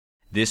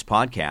This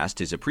podcast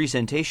is a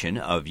presentation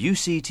of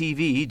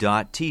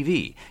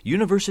UCTV.tv,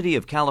 University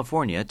of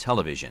California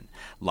Television.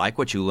 Like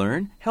what you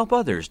learn? Help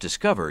others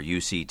discover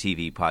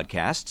UCTV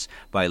podcasts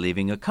by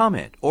leaving a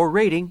comment or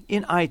rating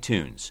in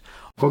iTunes.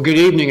 Well, good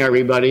evening,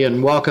 everybody,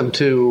 and welcome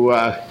to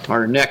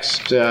our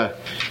next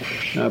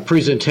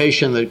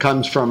presentation that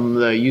comes from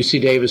the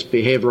UC Davis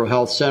Behavioral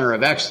Health Center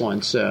of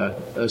Excellence,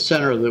 a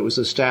center that was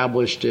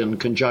established in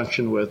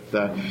conjunction with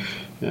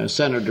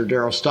Senator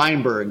Darrell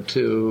Steinberg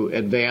to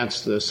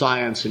advance the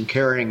science and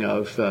caring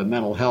of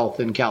mental health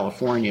in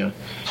California.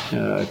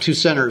 Two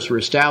centers were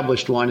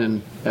established,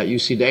 one at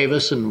UC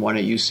Davis and one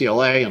at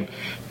UCLA, and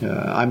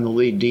I'm the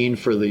lead dean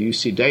for the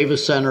UC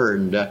Davis Center,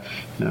 and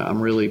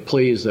I'm really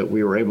pleased that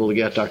we were able to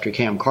get Dr.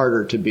 Cam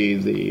Carter to be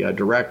the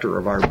director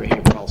of our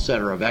Behavioral Health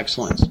Center of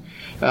Excellence.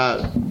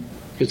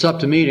 It's up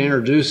to me to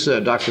introduce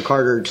Dr.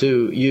 Carter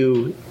to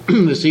you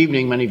this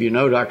evening. Many of you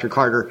know Dr.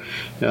 Carter.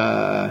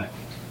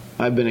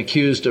 I've been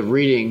accused of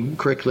reading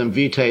curriculum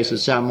vitae that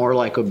sound more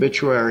like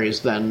obituaries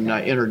than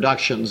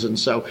introductions, and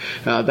so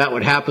that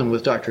would happen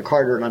with Dr.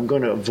 Carter, and I'm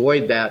going to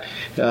avoid that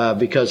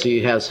because he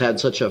has had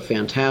such a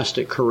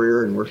fantastic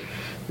career, and we're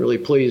really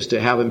pleased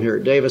to have him here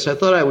at Davis. I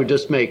thought I would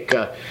just make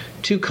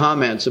two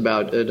comments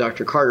about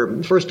Dr.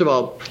 Carter. First of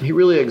all, he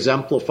really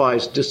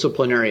exemplifies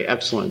disciplinary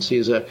excellence.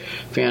 He's a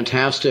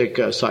fantastic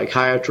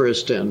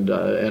psychiatrist and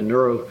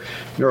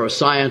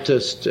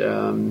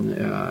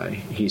neuroscientist.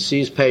 He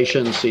sees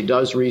patients, he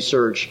does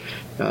research,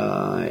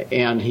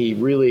 and he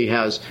really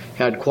has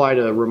had quite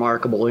a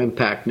remarkable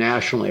impact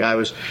nationally. I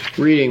was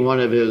reading one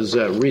of his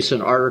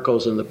recent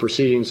articles in the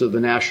Proceedings of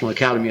the National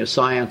Academy of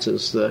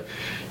Sciences.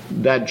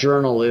 That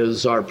journal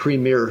is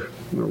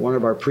one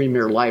of our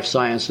premier life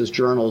sciences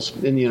journals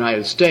in the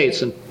United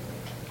States. And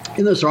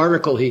in this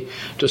article, he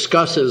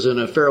discusses in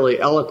a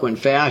fairly eloquent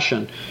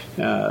fashion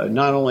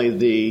not only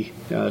the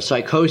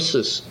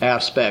psychosis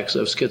aspects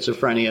of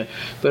schizophrenia,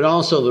 but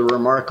also the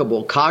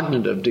remarkable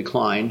cognitive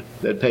decline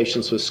that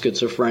patients with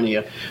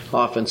schizophrenia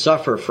often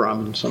suffer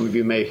from. Some of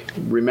you may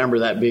remember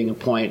that being a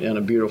point in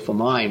A Beautiful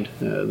Mind,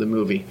 the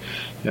movie,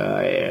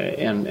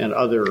 and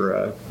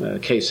other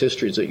case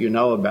histories that you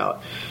know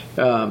about.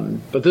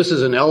 But this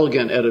is an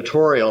elegant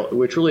editorial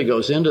which really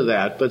goes into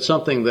that, but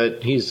something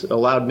that he's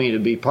allowed me to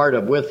be part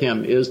of with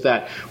him is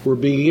that we're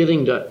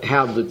beginning to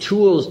have the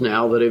tools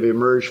now that have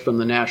emerged from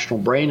the National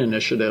Brain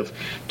Initiative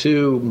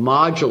to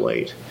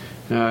modulate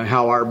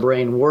how our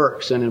brain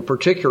works, and in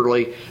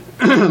particularly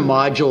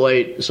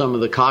modulate some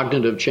of the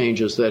cognitive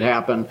changes that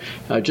happen,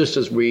 just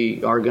as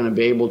we are going to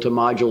be able to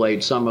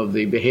modulate some of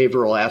the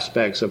behavioral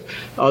aspects of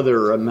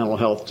other mental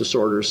health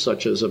disorders,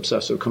 such as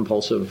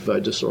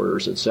obsessive-compulsive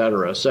disorders,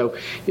 etc. So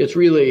it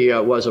really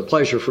was a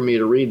pleasure for me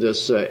to read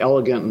this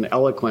elegant and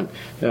eloquent,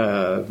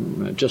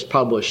 just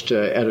published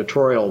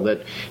editorial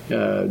that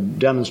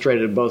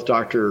demonstrated both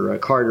Dr.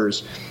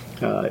 Carter's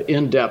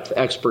in-depth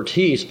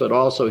expertise, but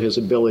also his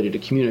ability to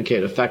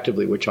communicate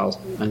effectively, which I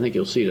think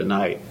you'll see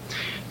tonight.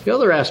 The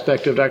other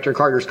aspect of Dr.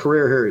 Carter's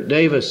career here at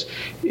Davis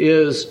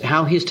is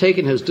how he's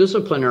taken his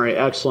disciplinary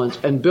excellence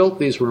and built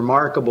these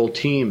remarkable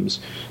teams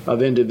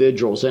of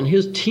individuals. And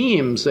his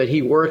teams that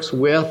he works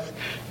with,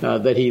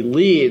 that he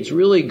leads,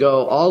 really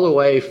go all the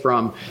way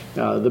from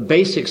the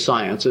basic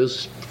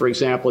sciences. For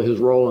example, his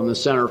role in the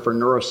Center for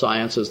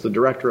Neuroscience as the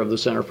director of the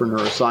Center for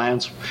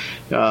Neuroscience,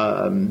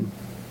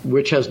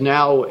 which has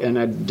now an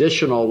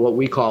additional, what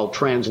we call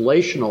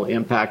translational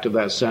impact of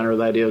that center,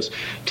 that is,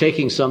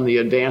 taking some of the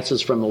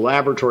advances from the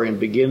laboratory and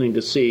beginning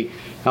to see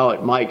how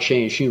it might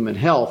change human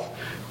health,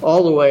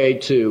 all the way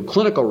to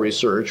clinical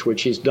research,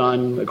 which he's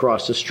done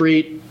across the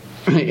street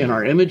in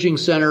our imaging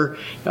center,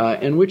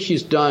 and which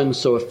he's done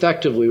so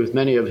effectively with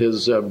many of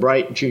his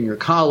bright junior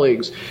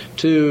colleagues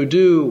to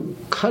do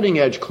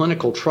cutting-edge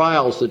clinical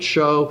trials that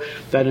show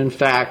that, in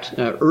fact,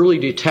 early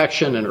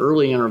detection and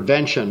early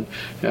intervention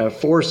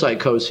for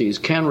psychoses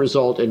can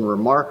result in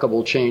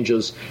remarkable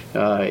changes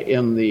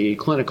in the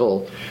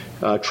clinical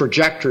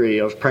trajectory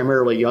of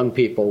primarily young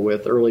people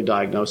with early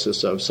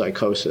diagnosis of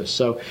psychosis.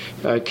 So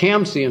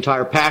Cam's the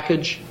entire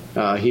package.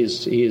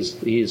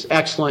 He's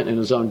excellent in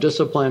his own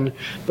discipline,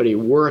 but he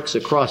works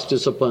across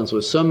disciplines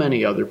with so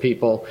many other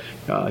people.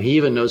 He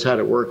even knows how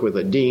to work with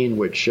a dean,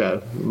 which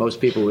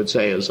most people would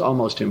say is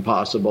almost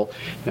impossible.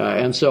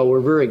 And so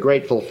we're very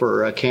grateful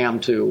for Cam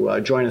to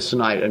join us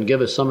tonight and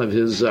give us some of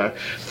his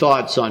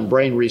thoughts on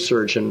brain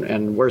research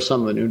and where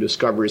some of the new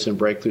discoveries and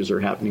breakthroughs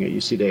are happening at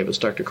UC Davis.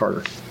 Dr.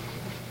 Carter.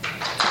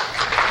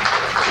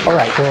 All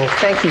right. Well,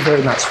 thank you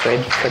very much,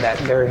 Fred, for that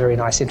very, very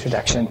nice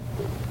introduction.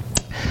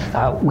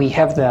 We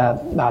have the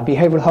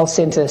Behavioral Health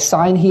Center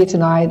sign here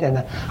tonight,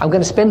 and I'm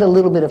going to spend a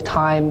little bit of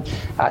time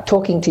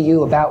talking to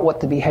you about what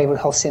the Behavioral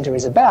Health Center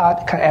is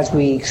about as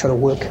we sort of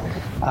work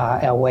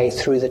our way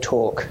through the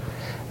talk.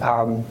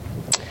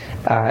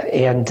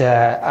 And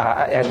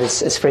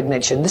as Fred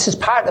mentioned, this is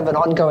part of an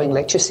ongoing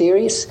lecture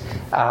series.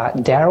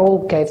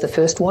 Daryl gave the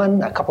first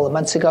one a couple of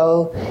months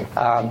ago.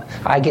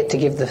 I get to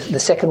give the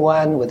second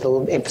one with a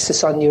little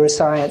emphasis on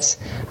neuroscience.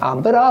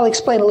 But I'll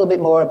explain a little bit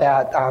more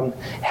about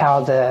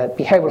how the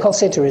Behavioral Health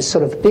Center is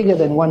sort of bigger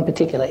than one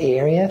particular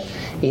area,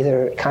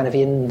 either kind of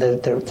in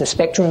the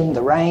spectrum,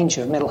 the range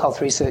of mental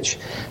health research,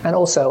 and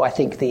also I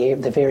think the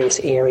various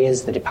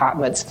areas, the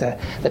departments,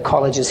 the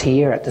colleges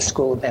here at the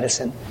School of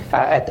Medicine,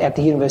 at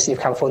the University of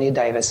California,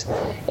 Davis,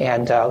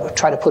 and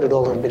try to put it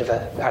all in a bit of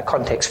a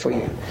context for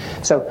you.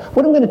 So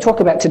what I'm going to talk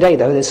about today,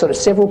 though, there's sort of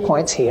several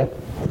points here.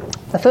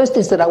 The first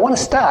is that I want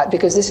to start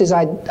because this is,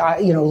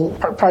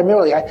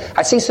 primarily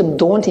I see some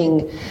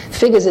daunting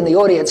figures in the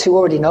audience who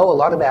already know a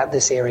lot about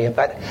this area,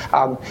 but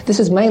this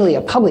is mainly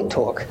a public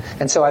talk,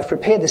 and so I've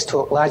prepared this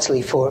talk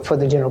largely for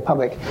the general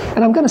public.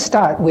 And I'm going to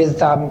start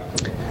with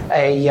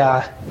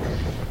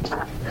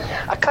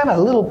a kind of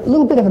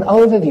little bit of an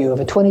overview of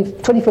a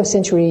 21st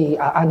century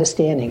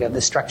understanding of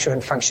the structure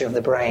and function of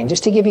the brain,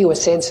 just to give you a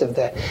sense of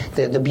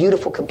the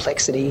beautiful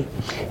complexity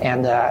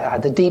and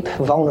the deep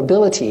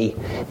vulnerability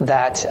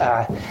that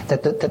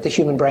the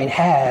human brain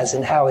has,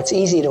 and how it's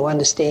easy to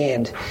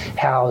understand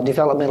how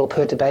developmental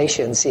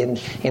perturbations in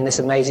this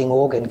amazing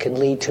organ can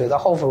lead to the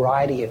whole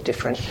variety of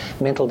different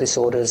mental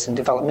disorders and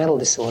developmental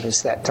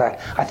disorders that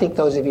I think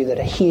those of you that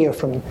are here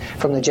from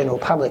the general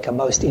public are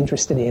most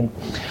interested in.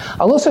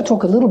 I'll also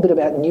talk a little bit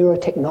about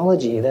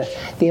neurotechnology,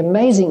 the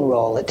amazing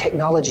role that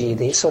technology,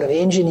 the sort of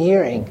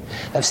engineering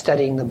of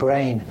studying the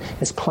brain,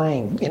 is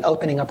playing in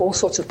opening up all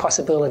sorts of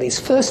possibilities,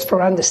 first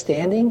for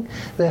understanding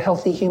the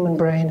healthy human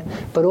brain,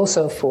 but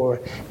also for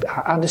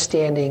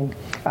understanding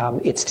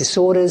its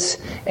disorders,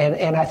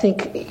 and I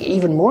think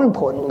even more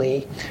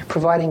importantly,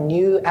 providing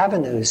new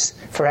avenues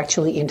for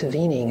actually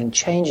intervening and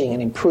changing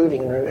and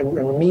improving and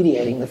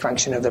remediating the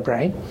function of the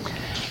brain.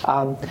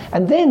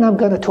 And then I'm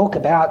going to talk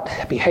about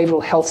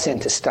behavioral health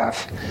center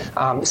stuff.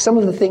 Some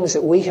of the things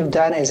that we have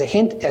done as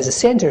a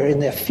center in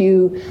the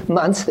few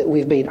months that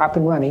we've been up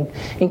and running,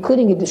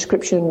 including a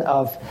description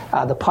of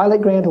the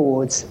pilot grant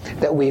awards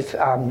that we've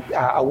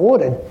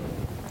awarded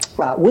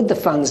with the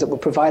funds that were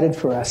provided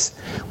for us,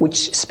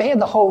 which span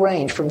the whole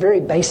range from very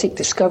basic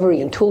discovery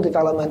and tool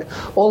development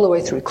all the way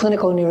through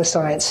clinical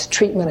neuroscience,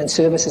 treatment and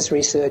services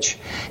research,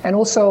 and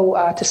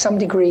also to some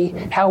degree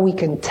how we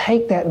can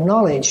take that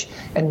knowledge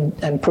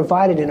and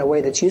provide it in a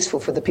way that's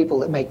useful for the people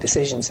that make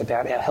decisions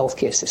about our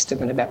healthcare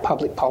system and about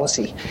public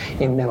policy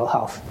in mental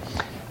health.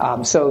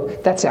 So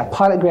that's our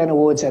pilot grant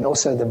awards and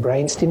also the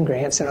brainstem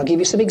grants. And I'll give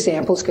you some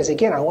examples because,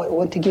 again, I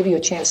want to give you a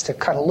chance to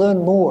kind of learn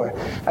more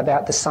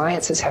about the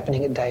science that's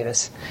happening at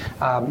Davis,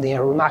 the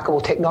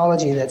remarkable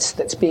technology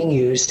that's being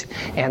used,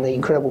 and the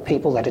incredible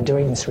people that are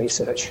doing this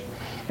research.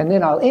 And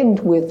then I'll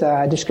end with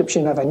a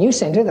description of a new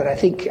center that I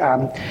think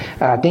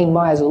Dean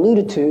Myers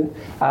alluded to,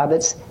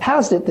 that's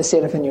housed at the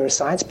Center for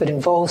Neuroscience, but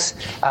involves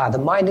the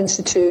Mind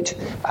Institute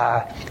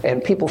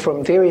and people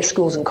from various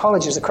schools and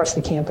colleges across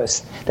the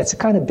campus. That's a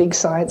kind of big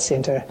science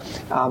center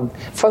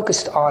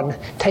focused on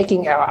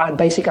taking our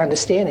basic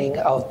understanding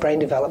of brain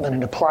development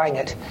and applying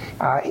it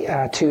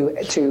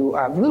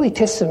to really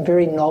test some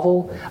very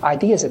novel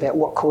ideas about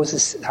what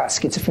causes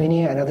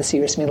schizophrenia and other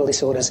serious mental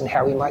disorders and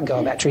how we might go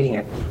about treating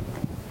it.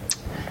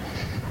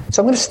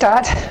 So I'm going to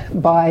start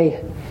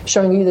by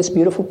showing you this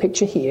beautiful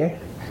picture here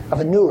of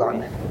a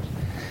neuron.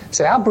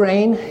 So our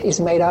brain is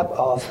made up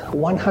of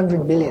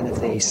 100 billion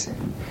of these.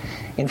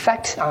 In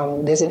fact,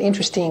 there's an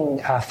interesting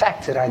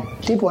fact that I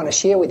did want to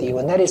share with you,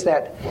 and that is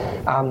that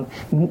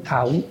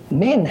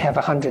men have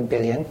 100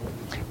 billion,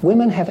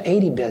 women have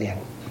 80 billion.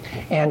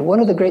 And one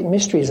of the great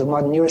mysteries of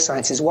modern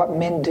neuroscience is what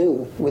men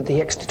do with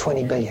the extra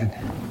 20 billion.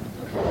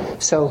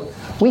 So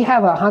we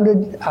have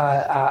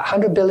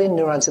 100 billion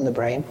neurons in the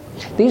brain.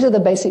 These are the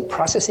basic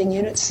processing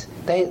units.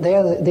 They're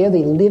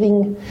the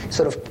living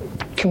sort of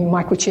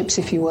microchips,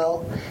 if you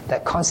will,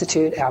 that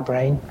constitute our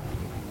brain.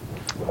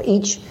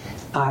 Each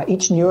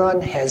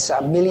neuron has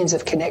millions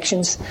of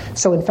connections.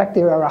 So in fact,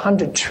 there are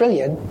 100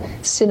 trillion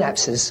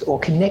synapses or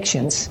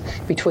connections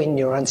between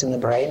neurons in the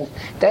brain.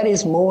 That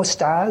is more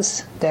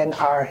stars than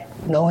are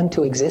known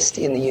to exist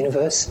in the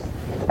universe.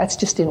 That's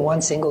just in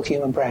one single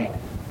human brain.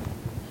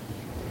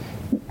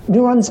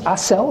 Neurons are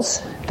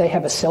cells. They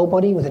have a cell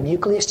body with a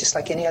nucleus, just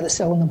like any other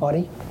cell in the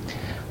body.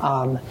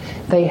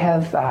 They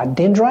have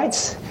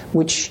dendrites,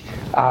 which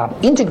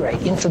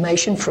integrate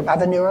information from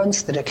other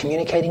neurons that are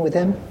communicating with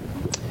them.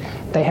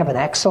 They have an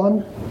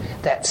axon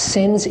that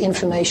sends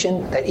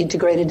information, that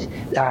integrated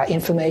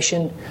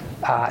information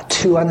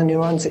to other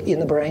neurons in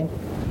the brain.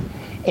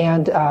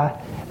 And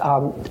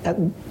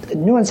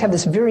neurons have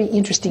this very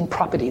interesting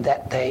property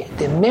that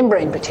their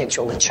membrane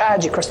potential, the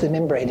charge across the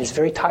membrane, is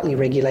very tightly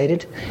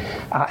regulated.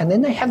 And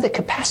then they have the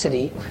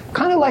capacity,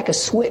 kind of like a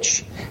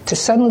switch, to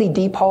suddenly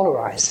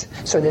depolarize.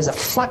 So there's a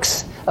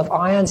flux of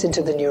ions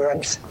into the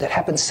neurons that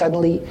happens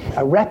suddenly,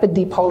 a rapid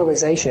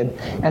depolarization,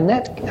 and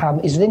that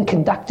is then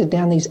conducted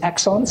down these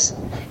axons,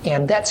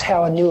 and that's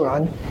how a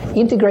neuron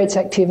integrates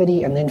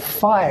activity and then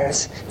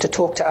fires to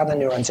talk to other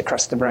neurons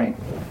across the brain.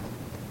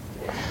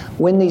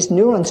 When these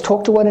neurons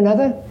talk to one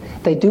another,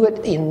 they do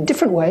it in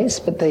different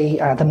ways, but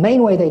the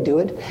main way they do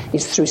it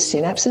is through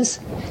synapses.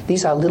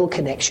 These are little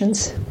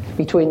connections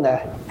between the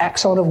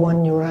axon of one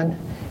neuron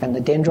and the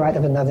dendrite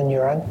of another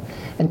neuron.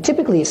 And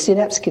typically a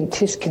synapse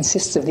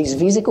consists of these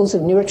vesicles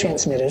of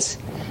neurotransmitters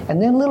and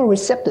then little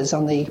receptors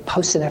on the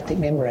postsynaptic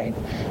membrane.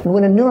 And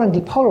when a neuron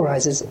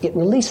depolarizes, it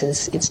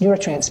releases its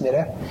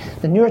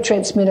neurotransmitter. The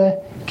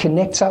neurotransmitter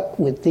connects up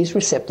with these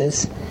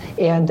receptors,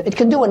 and it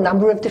can do a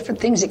number of different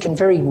things. It can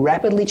very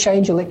rapidly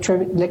change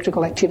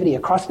electrical activity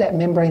across that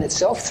membrane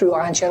itself through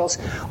ion channels,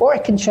 or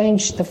it can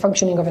change the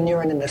functioning of a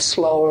neuron in a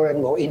slower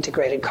and more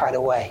integrated kind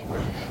of way.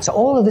 So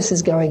all of this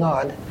is going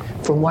on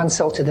from one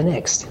cell to the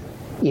next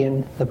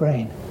in the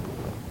brain.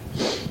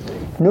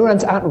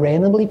 Neurons aren't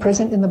randomly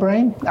present in the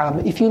brain.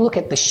 If you look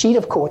at the sheet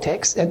of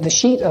cortex, the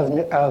sheet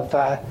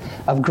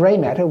of grey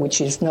matter,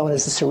 which is known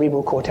as the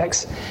cerebral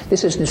cortex,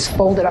 this is this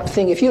folded up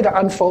thing. If you were to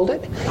unfold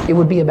it, it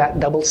would be about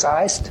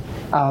double-sized.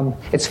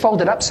 It's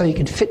folded up so you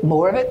can fit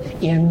more of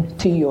it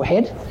into your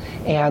head.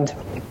 And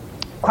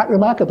quite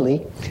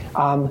remarkably,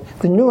 the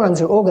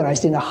neurons are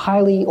organized in a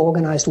highly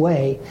organized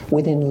way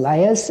within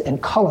layers and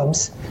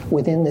columns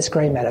within this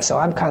grey matter. So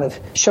I'm kind of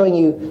showing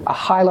you a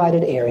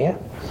highlighted area.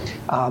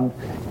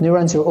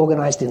 Neurons are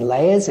organized in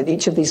layers, and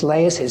each of these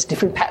layers has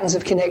different patterns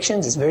of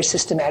connections. It's very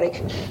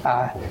systematic,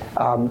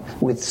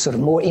 with sort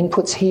of more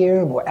inputs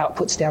here, more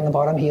outputs down the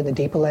bottom here, the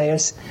deeper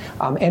layers.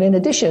 And in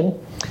addition,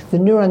 the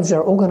neurons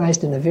are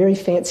organized in a very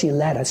fancy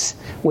lattice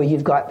where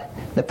you've got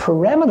the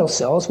pyramidal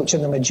cells, which are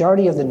the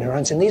majority of the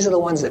neurons, and these are the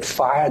ones that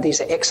fire.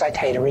 These are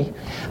excitatory.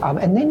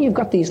 And then you've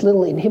got these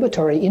little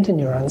inhibitory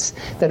interneurons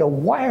that are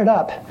wired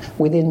up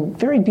within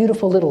very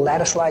beautiful little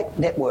lattice-like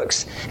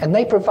networks, and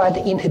they provide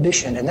the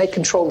inhibition, and they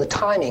control the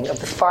timing of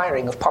the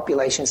firing of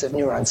populations of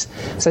neurons.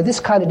 So this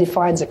kind of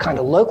defines a kind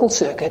of local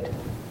circuit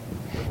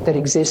that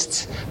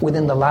exists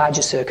within the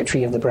larger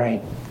circuitry of the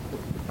brain.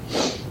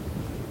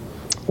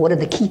 One of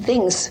the key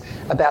things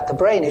about the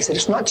brain is that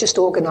it's not just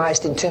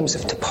organized in terms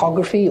of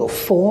topography or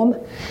form,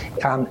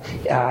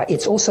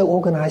 it's also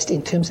organized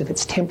in terms of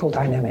its temporal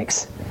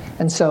dynamics.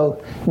 And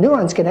so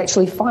neurons can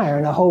actually fire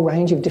in a whole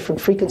range of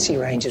different frequency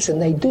ranges,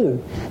 and they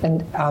do.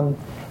 And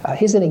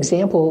here's an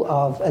example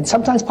of, and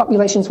sometimes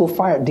populations will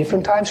fire at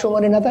different times from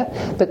one another,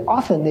 but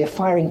often they're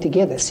firing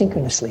together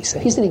synchronously. So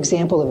here's an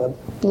example of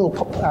a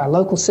little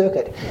local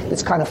circuit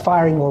that's kind of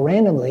firing more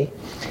randomly.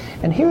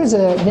 And here is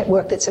a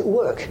network that's at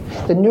work.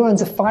 The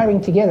neurons are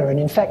firing together, and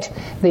in fact,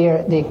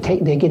 they're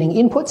getting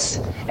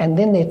inputs, and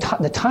then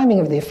the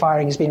timing of their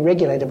firing is being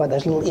regulated by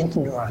those little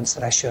interneurons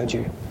that I showed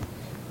you.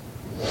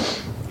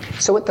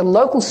 So at the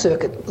local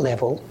circuit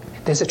level,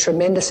 there's a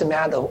tremendous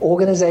amount of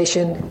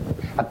organization,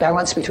 a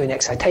balance between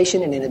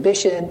excitation and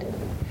inhibition,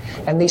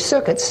 and these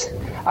circuits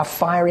are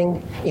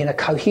firing in a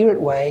coherent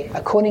way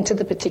according to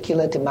the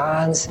particular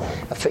demands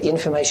for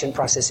information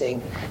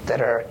processing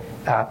that are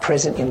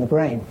present in the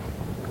brain.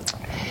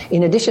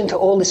 In addition to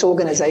all this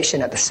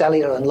organization at the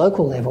cellular and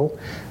local level,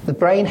 the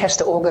brain has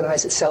to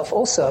organize itself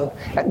also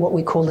at what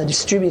we call the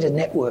distributed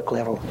network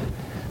level.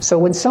 So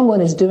when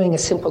someone is doing a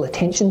simple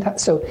attention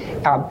task, although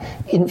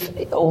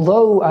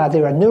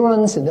there are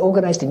neurons and they're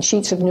organized in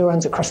sheets of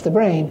neurons across the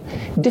brain,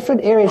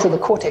 different areas of the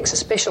cortex are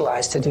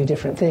specialized to do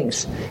different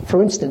things.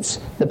 For instance,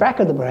 the back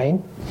of the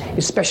brain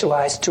is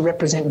specialized to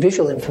represent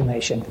visual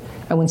information.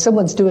 And when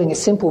someone's doing a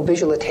simple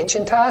visual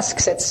attention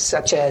task,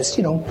 such as,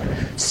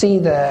 see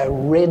the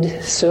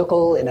red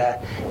circle in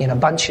a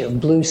bunch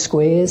of blue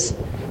squares,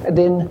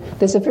 then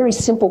there's a very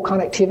simple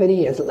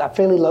connectivity, a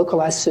fairly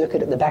localized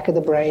circuit at the back of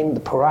the brain.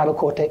 The parietal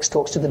cortex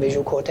talks to the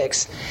visual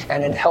cortex,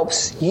 and it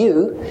helps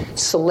you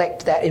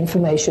select that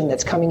information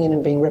that's coming in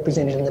and being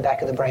represented in the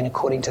back of the brain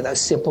according to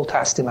those simple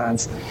task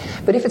demands.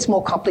 But if it's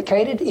more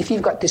complicated, if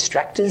you've got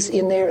distractors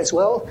in there as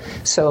well,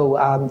 so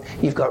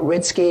you've got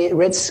red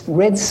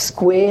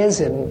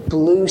squares and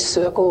blue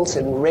circles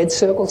and red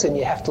circles, and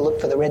you have to look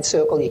for the red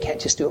circle. You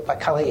can't just do it by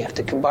color. You have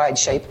to combine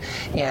shape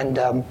and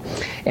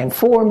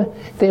form.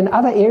 Then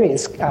other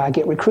areas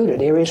get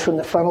recruited, areas from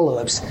the frontal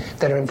lobes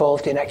that are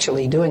involved in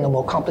actually doing a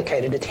more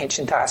complicated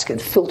attention task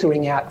and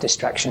filtering out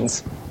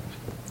distractions.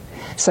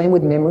 Same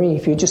with memory.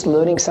 If you're just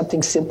learning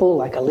something simple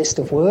like a list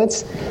of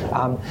words,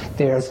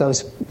 there's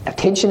those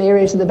attention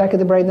areas in the back of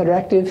the brain that are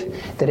active,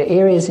 that are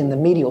areas in the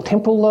medial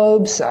temporal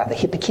lobes, the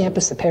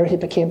hippocampus, the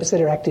parahippocampus that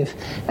are active,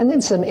 and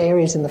then some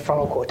areas in the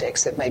frontal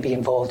cortex that may be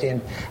involved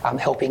in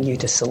helping you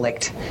to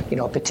select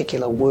a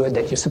particular word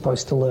that you're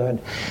supposed to learn.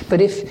 But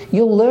if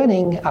you're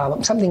learning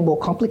something more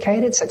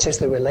complicated, such as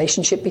the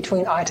relationship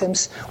between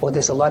items, or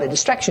there's a lot of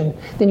distraction,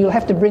 then you'll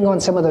have to bring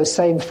on some of those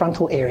same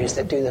frontal areas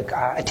that do the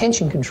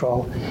attention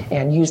control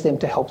and use them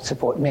to help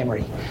support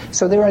memory.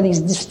 So there are these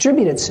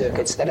distributed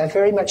circuits that are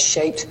very much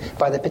shaped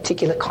by the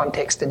particular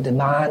context and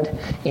demand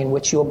in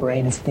which your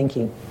brain is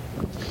thinking.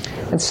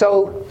 And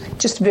so,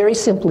 just very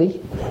simply,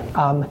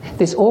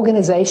 there's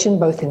organization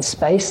both in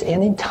space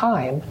and in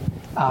time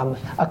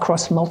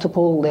across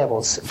multiple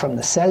levels, from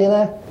the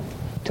cellular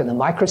to the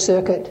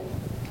microcircuit,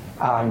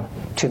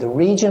 to the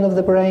region of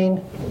the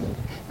brain,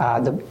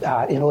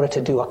 In order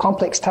to do a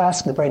complex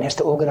task, the brain has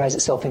to organize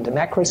itself into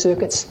macro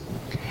circuits.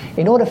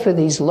 In order for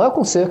these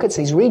local circuits,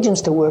 these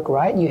regions to work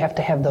right, you have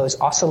to have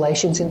those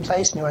oscillations in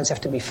place. Neurons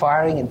have to be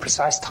firing in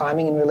precise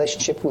timing in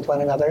relationship with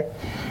one another.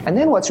 And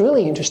then what's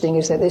really interesting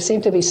is that there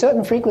seem to be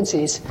certain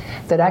frequencies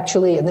that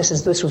actually, and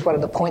this was one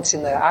of the points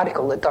in the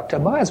article that Dr.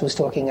 Myers was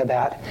talking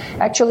about,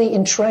 actually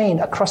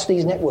entrain across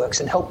these networks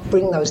and help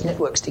bring those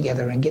networks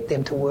together and get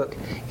them to work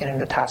in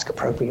a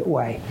task-appropriate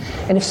way.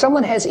 And if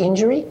someone has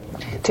injury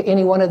to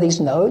any one of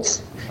these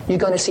nodes, you're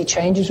going to see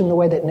changes in the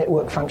way that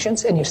network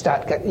functions, and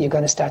you're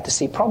going to start to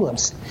see problems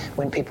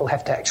when people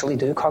have to actually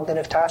do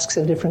cognitive tasks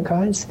of different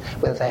kinds,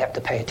 whether they have to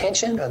pay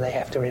attention or they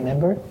have to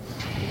remember.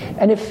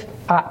 And if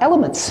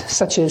elements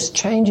such as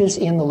changes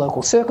in the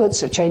local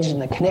circuits or changes in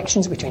the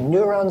connections between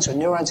neurons or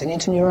neurons and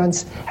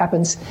interneurons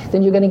happens,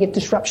 then you're going to get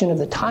disruption of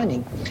the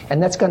timing. And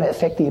that's going to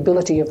affect the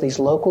ability of these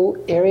local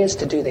areas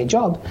to do their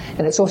job.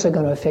 And it's also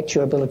going to affect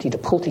your ability to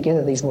pull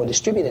together these more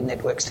distributed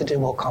networks to do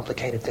more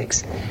complicated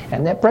things.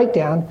 And that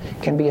breakdown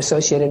can be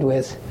associated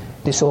with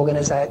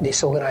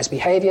disorganized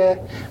behavior.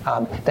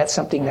 That's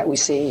something that we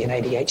see in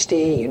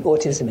ADHD, in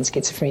autism, in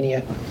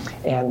schizophrenia.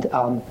 And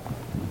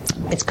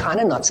it's kind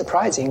of not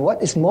surprising.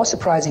 What is more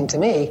surprising to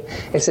me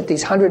is that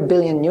these 100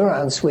 billion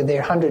neurons with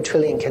their 100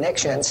 trillion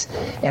connections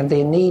and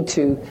their need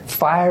to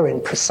fire in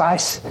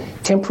precise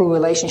temporal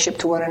relationship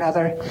to one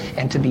another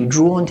and to be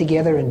drawn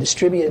together in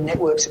distributed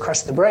networks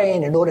across the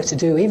brain in order to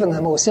do even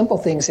the more simple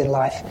things in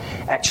life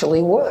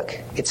actually work.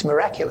 It's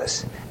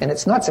miraculous. And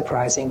it's not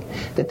surprising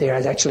that there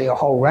is actually a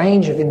whole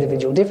range of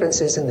individual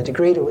differences in the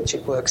degree to which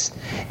it works,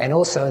 and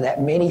also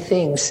that many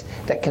things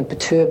that can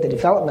perturb the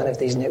development of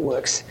these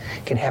networks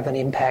can have an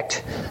impact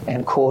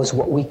and cause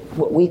what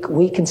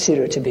we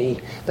consider to be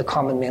the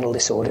common mental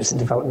disorders and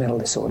developmental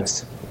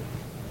disorders.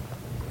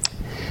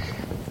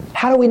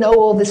 How do we know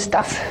all this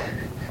stuff?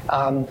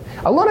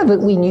 A lot of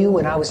it we knew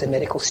when I was a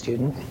medical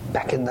student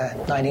back in the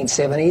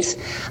 1970s,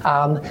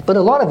 but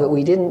a lot of it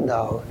we didn't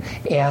know.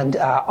 And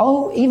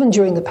even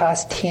during the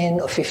past 10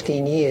 or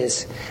 15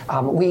 years,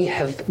 we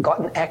have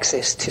gotten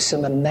access to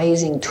some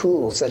amazing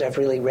tools that have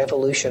really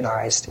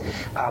revolutionized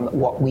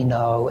what we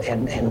know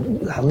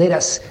and led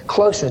us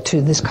closer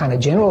to this kind of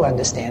general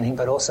understanding,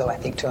 but also, I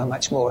think, to a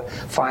much more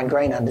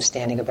fine-grained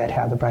understanding about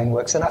how the brain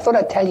works. And I thought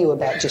I'd tell you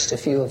about just a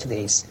few of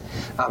these.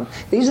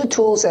 These are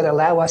tools that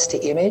allow us to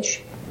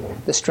image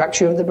the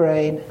structure of the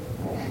brain,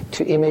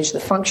 to image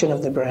the function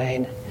of the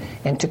brain,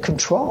 and to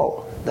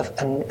control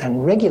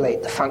and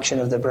regulate the function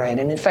of the brain.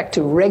 And in fact,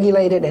 to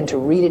regulate it and to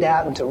read it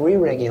out and to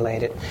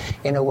re-regulate it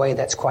in a way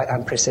that's quite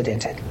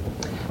unprecedented.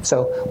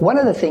 So one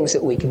of the things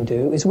that we can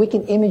do is we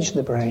can image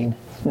the brain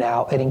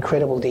now at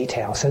incredible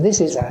detail. So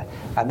this is a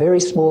very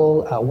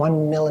small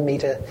 1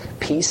 millimeter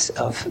piece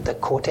of the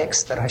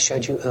cortex that I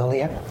showed you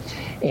earlier.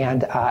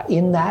 And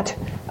in that,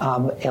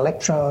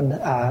 electron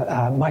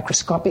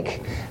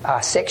microscopic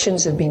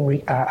sections have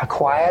been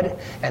acquired,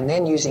 and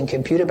then using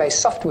computer-based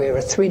software,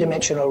 a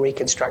three-dimensional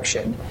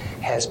reconstruction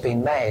has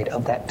been made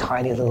of that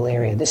tiny little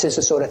area. This is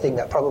the sort of thing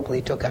that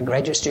probably took a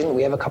graduate student.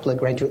 We have a couple of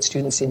graduate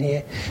students in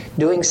here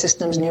doing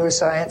systems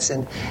neuroscience,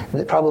 and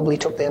it probably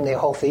took them their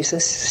whole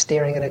thesis,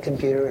 staring at a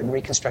computer and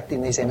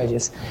reconstructing these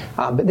images.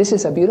 But this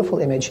is a beautiful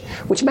image,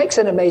 which makes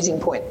an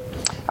amazing point.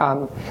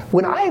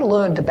 When I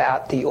learned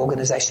about the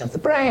organization of the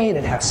brain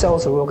and how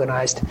cells are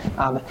organized,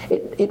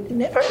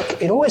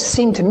 it always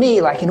seemed to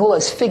me like in all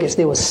those figures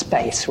there was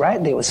space,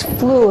 right? There was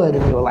fluid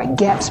and there were like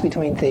gaps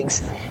between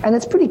things. And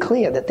it's pretty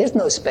clear that there's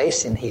no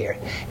space in here.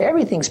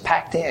 Everything's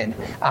packed in.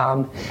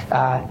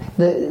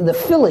 The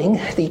filling,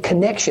 the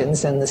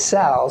connections and the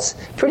cells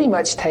pretty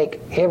much take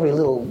every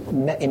little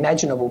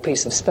imaginable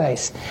piece of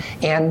space.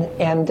 And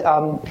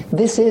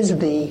this is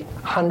the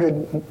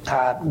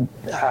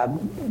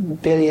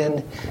 100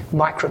 billion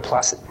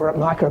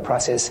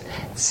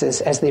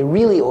microprocessors as they're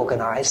really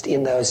organized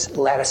in those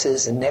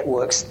lattices and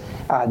networks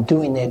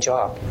doing their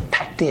job,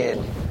 packed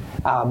in.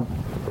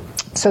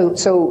 So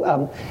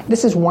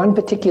this is one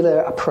particular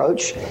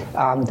approach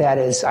that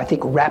is, I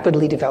think,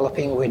 rapidly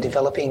developing.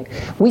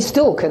 We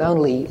still can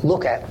only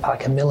look at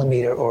like a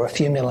millimeter or a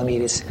few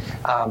millimeters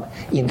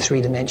in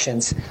 3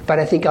 dimensions. But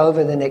I think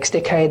over the next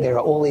decade, there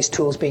are all these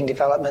tools being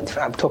developed.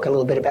 I'll talk a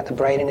little bit about the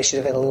Brain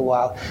Initiative in a little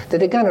while,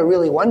 that are going to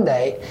really one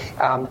day,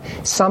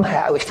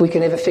 somehow, if we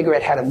can ever figure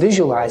out how to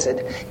visualize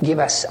it, give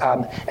us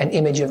an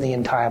image of the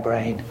entire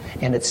brain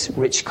and its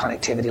rich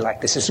connectivity like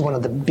this. This is one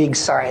of the big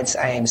science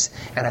aims,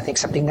 and I think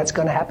something that's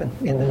going to happen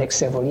in the next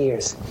several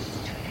years.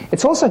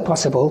 It's also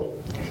possible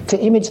to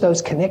image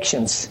those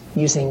connections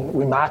using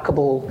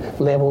remarkable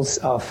levels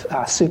of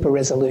super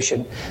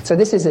resolution. So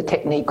this is a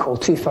technique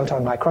called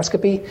 2-photon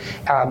microscopy.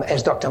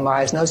 As Dr.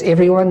 Myers knows,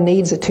 everyone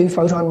needs a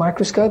 2-photon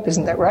microscope,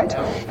 isn't that right?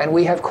 And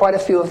we have quite a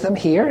few of them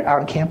here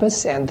on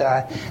campus, and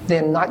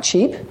they're not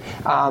cheap.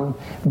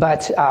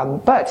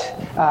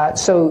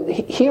 So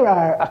here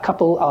are a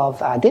couple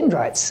of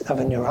dendrites of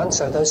a neuron.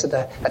 So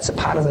that's a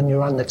part of the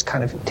neuron that's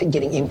kind of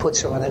getting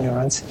inputs from other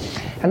neurons.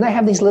 And they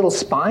have these little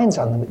spines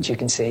on them, which you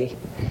can see.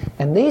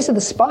 And these are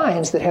the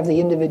spines that have the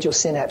individual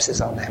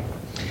synapses on them.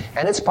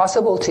 And it's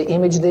possible to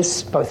image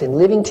this both in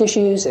living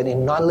tissues and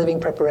in non-living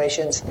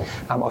preparations.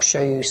 I'll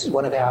show you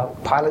one of our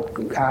pilot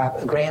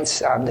grants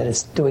that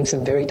is doing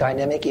some very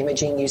dynamic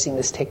imaging using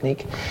this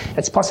technique.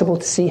 It's possible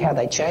to see how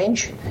they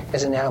change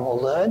as an animal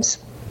learns.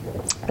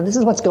 And this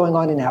is what's going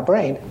on in our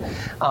brain.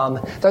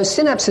 Those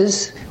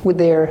synapses with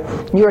their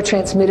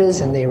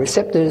neurotransmitters and their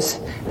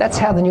receptors, that's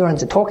how the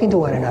neurons are talking to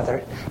one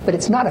another. But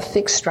it's not a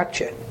fixed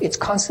structure. It's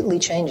constantly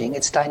changing.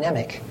 It's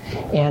dynamic.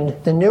 And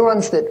the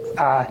neurons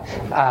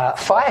that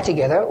fire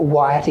together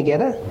wire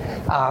together.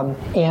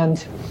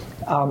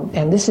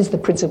 And this is the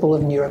principle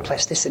of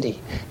neuroplasticity,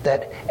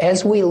 that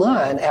as we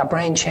learn, our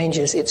brain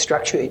changes its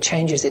structure, it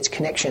changes its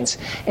connections.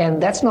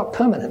 And that's not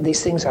permanent.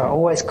 These things are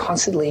always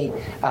constantly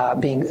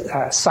being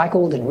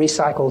cycled and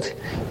recycled.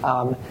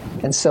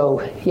 And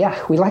so,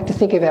 we like to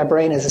think of our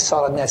brain as a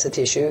solid mass of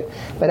tissue,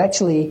 but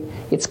actually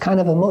it's kind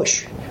of a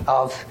mush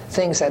of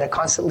things that are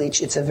constantly,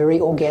 it's a very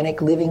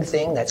organic living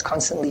thing that's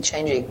constantly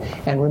changing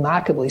and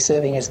remarkably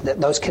serving as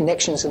those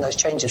connections and those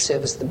changes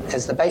serve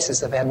as the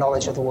basis of our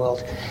knowledge of the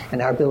world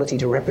and our ability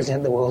to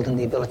represent the world and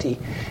the ability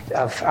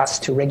of us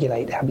to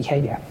regulate our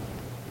behavior.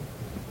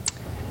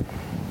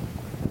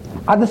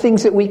 Other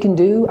things that we can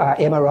do are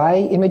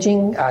MRI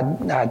imaging.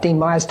 Dean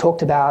Myers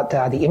talked about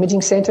the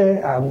imaging center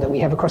that we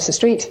have across the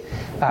street.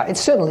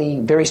 It's certainly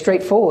very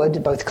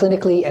straightforward, both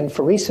clinically and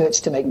for research,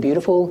 to make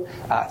beautiful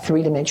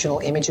three-dimensional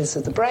images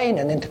of the brain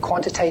and then to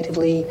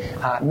quantitatively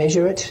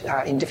measure it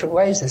in different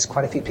ways. There's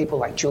quite a few people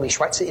like Julie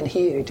Schweitzer in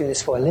here who do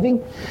this for a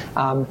living.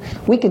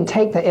 We can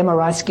take the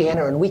MRI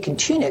scanner and we can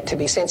tune it to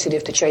be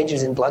sensitive to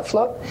changes in blood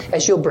flow.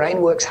 As your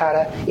brain works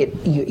harder, it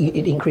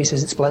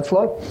increases its blood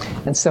flow.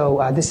 And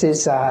so this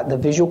is the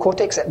visual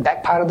cortex, that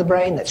back part of the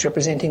brain that's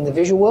representing the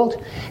visual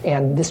world.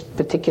 And this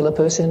particular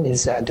person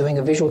is doing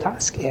a visual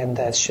task and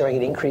showing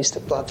an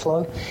increased blood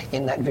flow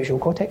in that visual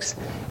cortex.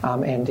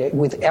 And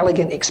with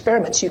elegant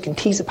experiments, you can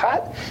tease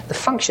apart the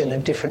function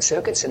of different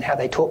circuits and how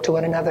they talk to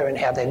one another and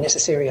how they're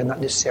necessary or not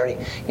necessary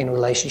in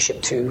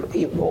relationship to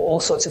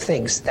all sorts of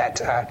things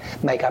that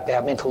make up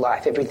our mental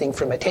life. Everything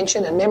from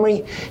attention and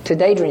memory to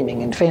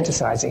daydreaming and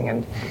fantasizing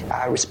and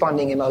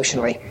responding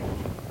emotionally.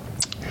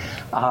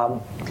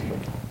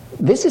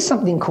 This is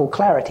something called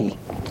clarity.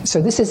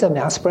 So this is a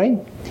mouse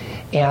brain.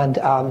 And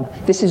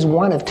this is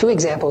one of two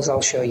examples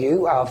I'll show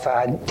you of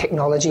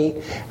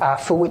technology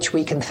for which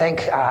we can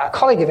thank a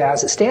colleague of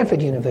ours at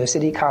Stanford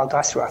University, Carl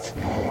Deisroth.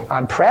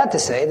 I'm proud to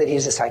say that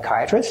he's a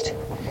psychiatrist.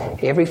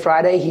 Every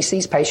Friday he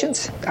sees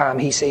patients.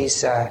 He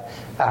sees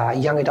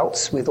young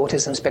adults with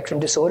autism spectrum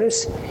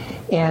disorders.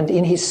 And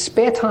in his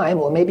spare time,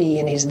 or maybe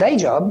in his day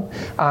job,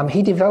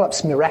 he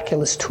develops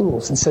miraculous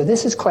tools. And so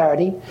this is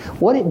clarity.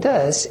 What it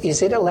does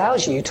is it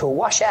allows you to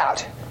wash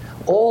out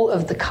all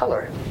of the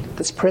color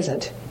that's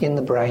present in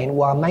the brain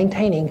while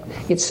maintaining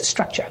its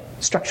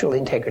structural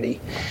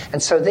integrity.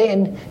 And so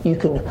then you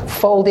can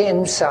fold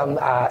in some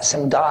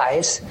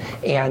dyes,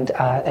 and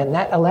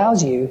that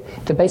allows you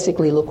to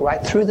basically look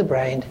right through the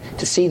brain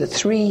to see the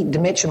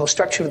three-dimensional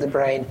structure of the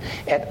brain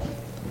at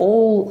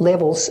all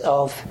levels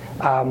of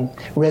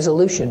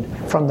resolution,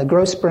 from the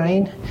gross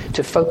brain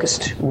to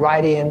focused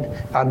right in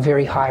on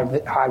very high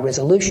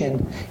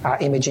resolution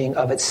imaging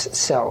of its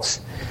cells.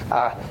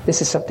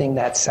 This is something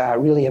that's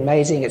really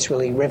amazing. It's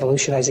really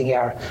revolutionizing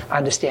our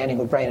understanding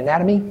of brain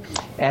anatomy,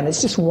 and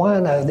it's just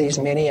one of these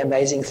many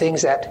amazing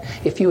things that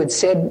if you had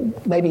said,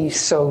 maybe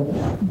so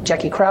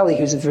Jackie Crowley,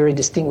 who's a very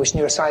distinguished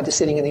neuroscientist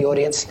sitting in the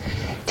audience,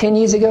 10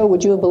 years ago,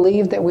 would you have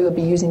believed that we would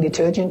be using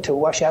detergent to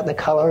wash out the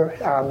color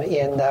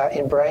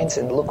in brains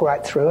and look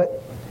right through it?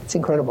 It's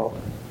incredible.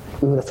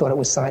 We would have thought it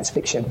was science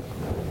fiction.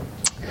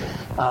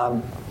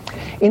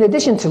 In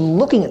addition to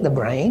looking at the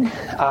brain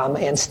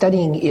and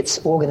studying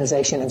its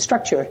organization and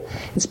structure,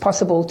 it's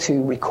possible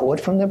to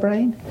record from the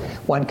brain.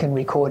 One can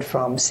record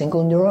from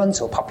single neurons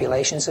or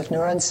populations of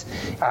neurons.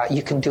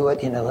 You can do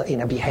it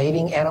in a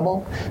behaving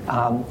animal.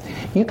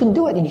 You can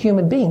do it in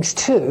human beings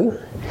too,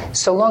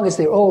 so long as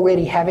they're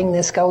already having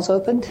their skulls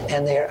opened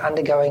and they're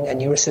undergoing a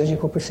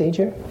neurosurgical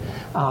procedure.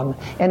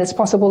 And it's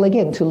possible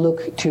again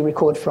to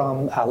record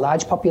from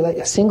large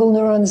single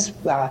neurons,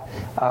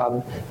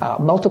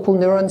 multiple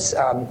neurons.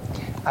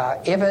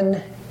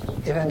 Evan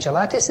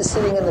Gelatis is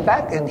sitting in the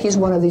back, and he's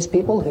one of these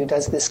people who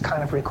does this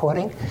kind of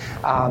recording.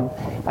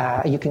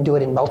 You can do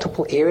it in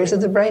multiple areas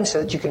of the brain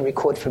so that you can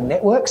record from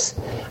networks.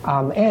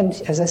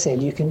 And as I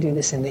said, you can do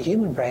this in the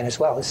human brain as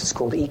well. This is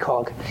called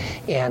ECOG.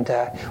 And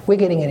we're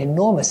getting an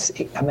enormous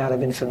amount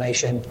of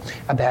information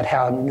about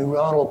how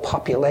neuronal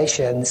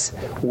populations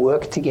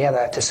work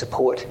together to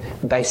support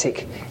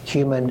basic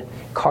human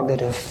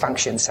cognitive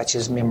functions such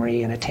as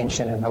memory and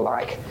attention and the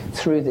like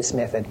through this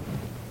method.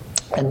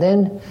 And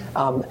then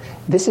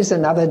this is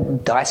another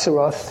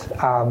Deisroth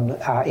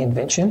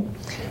invention.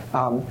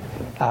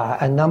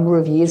 A number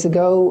of years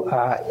ago,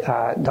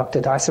 Dr.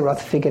 Deisroth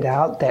figured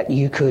out that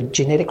you could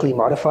genetically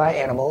modify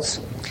animals.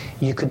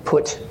 You could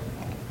put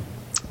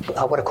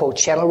what are called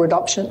channel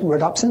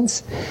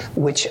rhodopsins,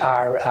 which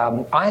are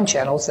ion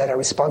channels that are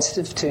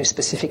responsive to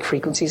specific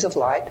frequencies of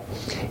light.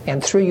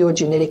 And through your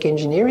genetic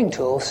engineering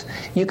tools,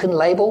 you can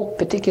label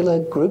particular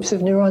groups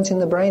of neurons in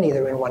the brain,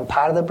 either in one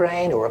part of the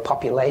brain or a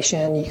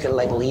population. You can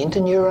label the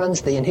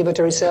interneurons, the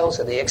inhibitory cells,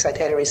 or the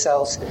excitatory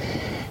cells.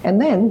 And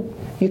then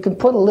you can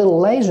put a little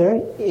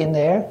laser in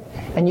there,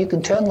 and you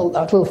can turn a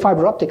little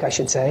fiber optic, I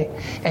should say,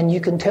 and you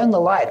can turn the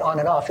light on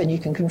and off, and you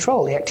can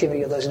control the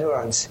activity of those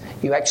neurons.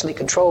 You actually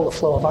control the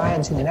flow of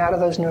ions in and out of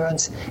those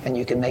neurons, and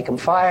you can make them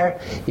fire,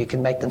 you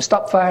can make them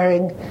stop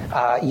firing,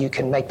 you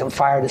can make them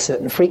fire at a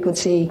certain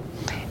frequency.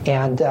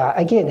 And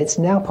again, it's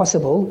now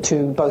possible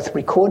to both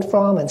record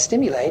from and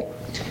stimulate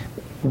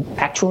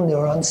actual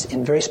neurons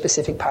in very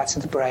specific parts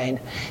of the brain,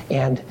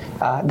 and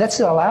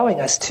that's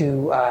allowing us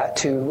to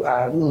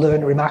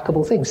learn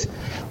remarkable things.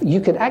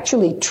 You can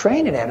actually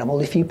train an animal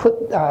if you put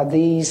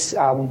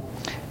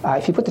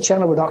if you put the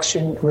channel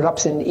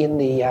rhodopsin in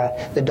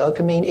the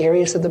dopamine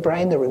areas of the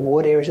brain, the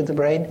reward areas of the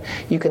brain.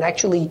 You can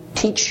actually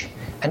teach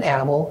an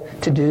animal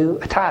to do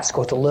a task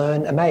or to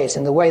learn a maze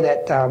in the way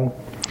that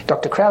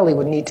Dr. Crowley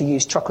would need to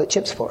use chocolate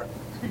chips for.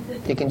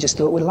 You can just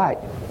do it with light.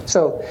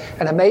 So,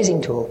 an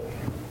amazing tool.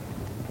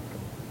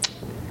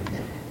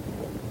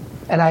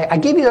 And I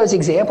give you those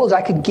examples.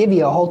 I could give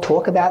you a whole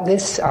talk about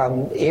this.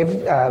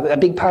 A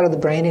big part of the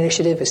BRAIN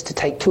Initiative is to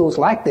take tools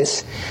like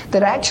this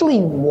that are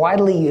actually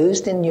widely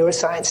used in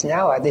neuroscience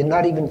now. They're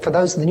not even, for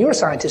those of the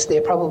neuroscientists,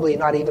 they're probably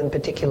not even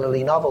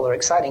particularly novel or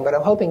exciting. But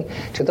I'm hoping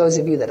to those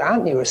of you that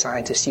aren't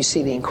neuroscientists, you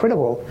see the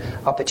incredible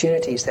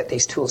opportunities that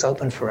these tools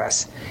open for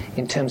us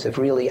in terms of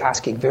really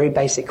asking very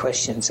basic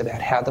questions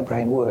about how the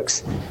brain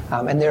works.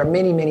 And there are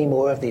many, many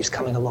more of these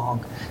coming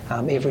along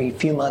every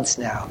few months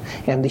now.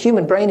 And the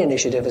Human Brain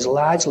Initiative is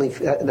largely,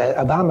 the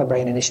Obama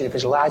Brain Initiative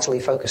is largely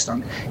focused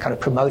on kind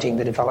of promoting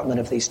the development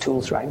of these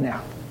tools right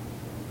now.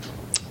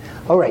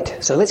 All right,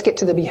 so let's get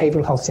to the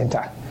Behavioral Health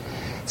Center.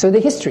 So the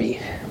history.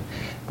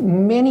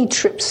 Many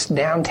trips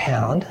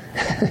downtown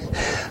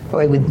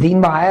with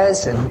Dean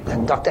Myers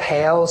and Dr.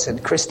 Hales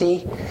and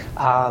Christie,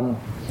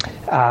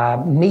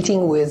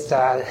 meeting with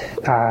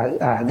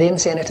then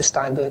Senator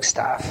Steinberg's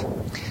staff,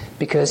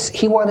 because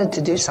he wanted to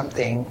do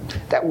something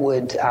that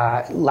would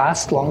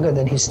last longer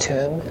than his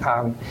term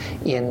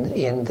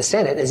in the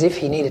Senate, as if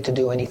he needed to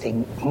do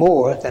anything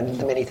more than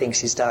the many things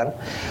he's done.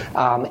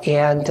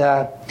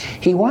 And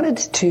he wanted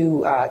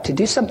to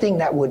do something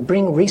that would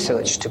bring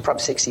research to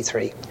Prop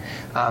 63.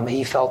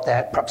 He felt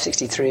that Prop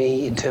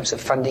 63, in terms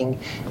of funding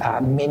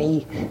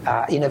many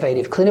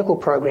innovative clinical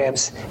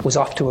programs, was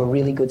off to a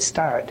really good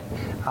start.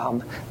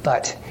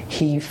 But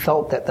he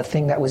felt that the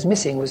thing that was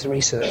missing was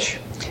research.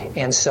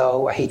 And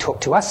so he talked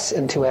to us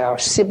and to our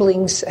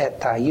siblings at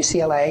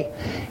UCLA,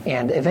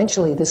 and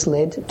eventually this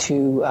led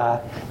to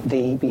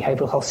the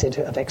Behavioral Health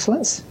Center of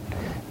Excellence.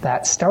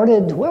 That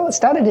started, well, it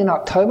started in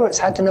October. It's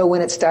hard to know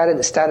when it started.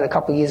 It started a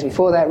couple of years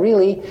before that,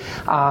 really.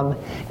 And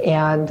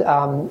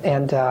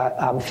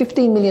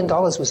 $15 million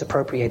was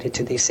appropriated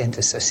to these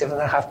centers. So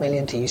 $7.5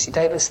 million to UC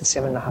Davis and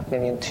 $7.5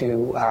 million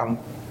to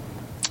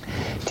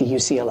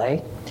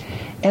UCLA.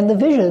 And the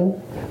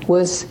vision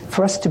was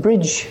for us to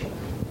bridge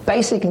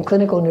basic and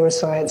clinical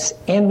neuroscience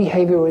and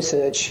behavioral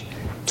research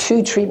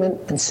to treatment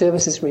and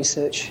services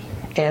research,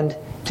 and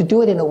to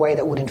do it in a way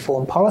that would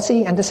inform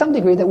policy, and to some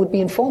degree that would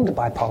be informed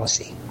by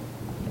policy.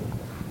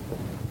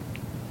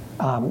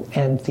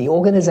 And the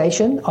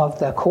organization of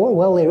the core,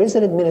 well, there is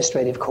an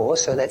administrative core,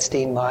 so that's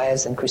Dean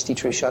Myers and Christy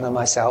Truchon and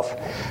myself.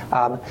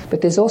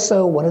 But there's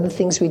also, one of the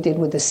things we did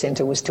with this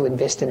center was to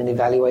invest in an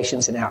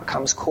evaluations and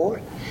outcomes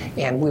core.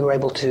 And we were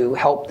able to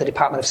help the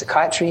Department of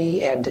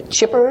Psychiatry and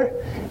CHIPR,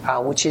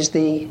 which is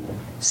the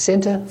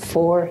Center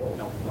for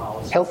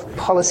Health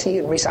Policy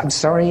and Research. I'm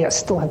sorry, I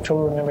still have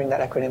trouble remembering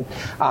that acronym.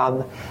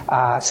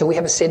 So we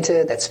have a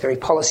center that's very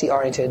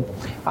policy-oriented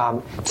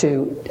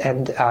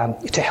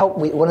to help.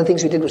 One of the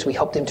things we did was we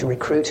helped them to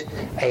recruit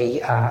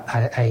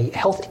a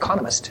health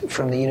economist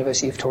from the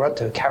University of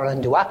Toronto, Caroline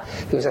Duas,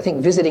 who is, I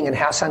think, visiting and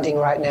house hunting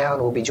right now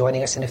and will be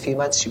joining us in a few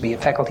months. She'll be a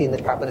faculty in the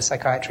Department of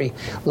Psychiatry,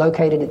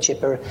 located at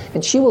CHIPR,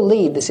 and she will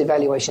lead this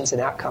evaluations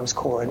and outcomes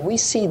core. And we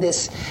see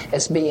this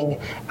as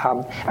being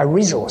a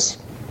resource,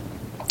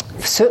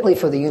 certainly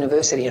for the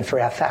university and for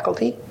our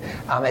faculty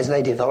as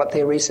they develop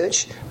their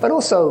research, but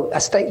also a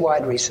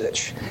statewide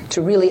research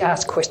to really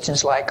ask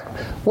questions like,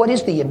 what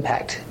is the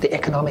impact, the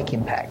economic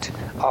impact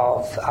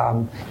of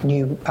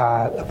new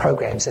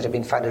programs that have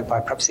been funded by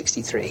Prop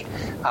 63?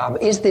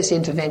 Is this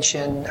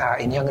intervention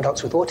in young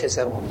adults with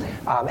autism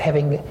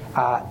having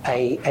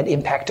an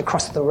impact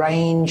across the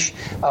range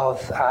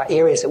of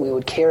areas that we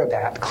would care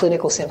about,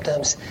 clinical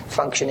symptoms,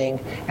 functioning,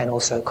 and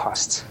also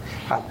costs?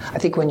 I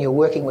think when you're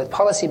working with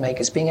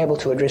policymakers, being able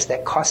to address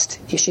that cost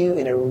issue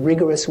in a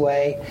rigorous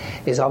way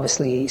is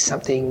obviously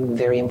something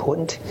very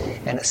important,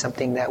 and it's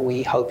something that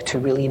we hope to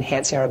really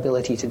enhance our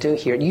ability to do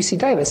here at UC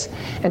Davis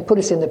and put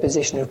us in the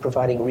position of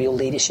providing real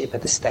leadership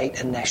at the state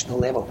and national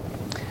level.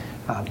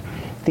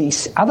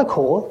 The other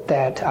core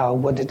that I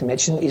wanted to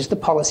mention is the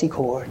policy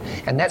core,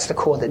 and that's the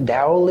core that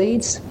Darryl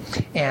leads.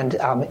 And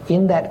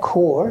in that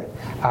core,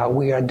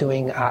 we are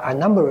doing a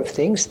number of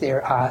things.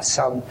 There are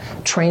some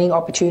training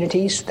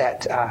opportunities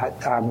that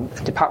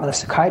Department of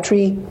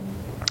Psychiatry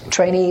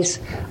trainees,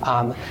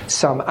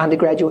 some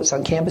undergraduates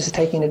on campus are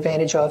taking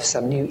advantage of,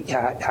 some new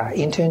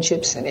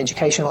internships and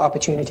educational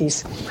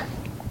opportunities.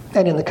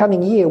 And in the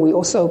coming year, we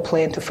also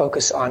plan to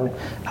focus on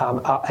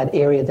an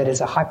area that is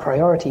a high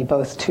priority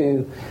both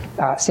to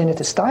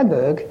Senator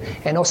Steinberg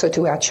and also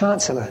to our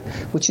Chancellor,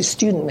 which is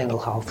student mental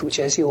health, which,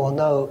 as you all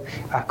know,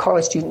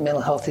 college student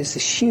mental health is a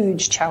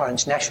huge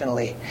challenge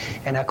nationally.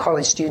 And our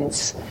college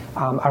students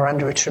are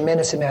under a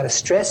tremendous amount of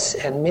stress,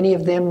 and many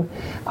of them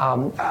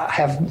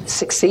have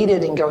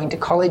succeeded in going to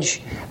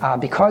college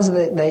because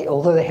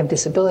although they have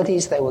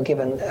disabilities, they were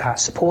given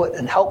support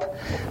and help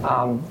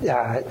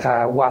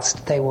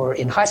whilst they were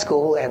in high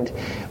school, and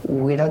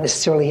we're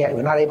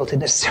not able to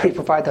necessarily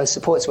provide those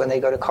supports when they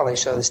go to college,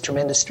 so there's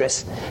tremendous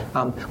stress.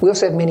 We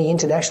also have many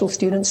international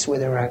students where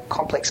there are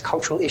complex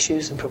cultural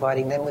issues and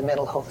providing them with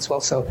mental health as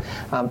well. So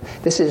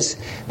this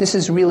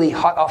is really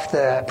hot off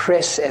the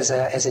press as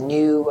a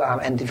new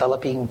and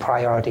developing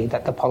priority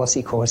that the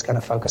policy core is going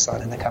to focus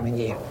on in the coming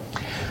year.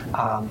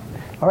 All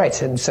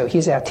right, and so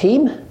here's our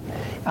team.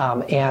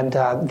 And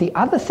the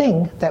other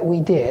thing that we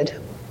did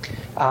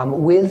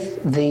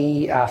with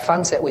the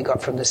funds that we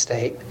got from the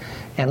state,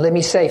 and let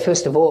me say,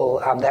 first of all,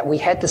 that we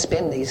had to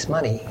spend these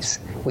monies.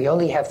 We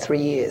only have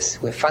 3 years.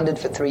 We're funded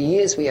for 3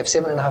 years. We have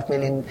 $7.5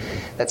 million.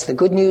 That's the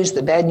good news.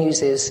 The bad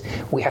news is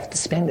we have to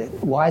spend it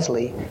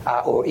wisely,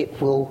 or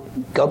it will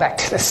go back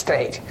to the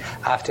state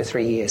after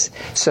 3 years.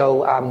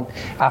 So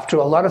after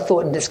a lot of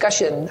thought and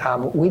discussion,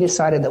 we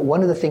decided that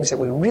one of the things that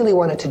we really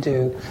wanted to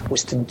do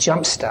was to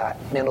jumpstart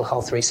mental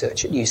health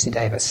research at UC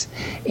Davis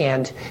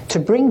and to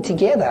bring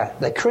together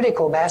the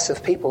critical mass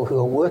of people who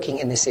are working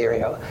in this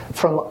area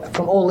from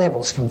all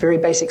levels, from very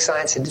basic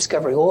science and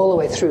discovery all the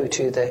way through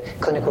to the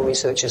clinical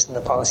researchers and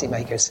the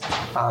policymakers.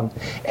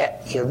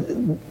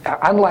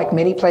 Unlike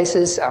many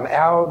places,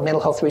 our mental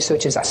health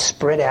researchers are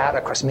spread out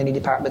across many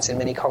departments and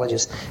many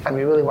colleges, and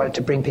we really wanted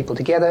to bring people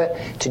together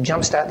to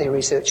jumpstart their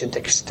research and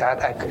to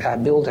start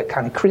build a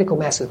kind of critical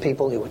mass of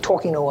people who were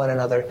talking to one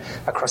another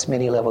across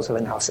many levels of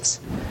analysis.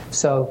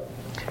 So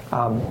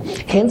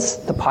hence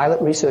the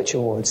Pilot Research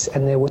Awards,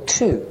 and there were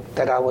 2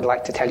 that I would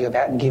like to tell you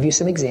about and give you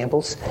some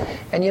examples.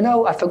 And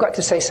I forgot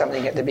to say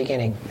something at the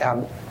beginning.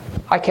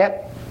 Hi,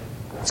 Cap.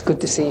 It's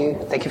good to see you.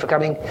 Thank you for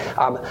coming.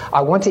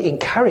 I want to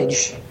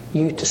encourage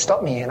you to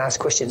stop me and ask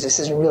questions. This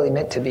isn't really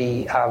meant to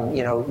be,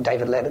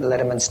 David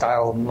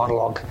Letterman-style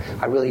monologue.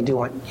 I really do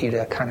want you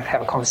to kind of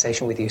have a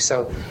conversation with you.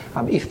 So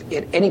if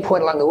at any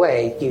point along the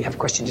way you have a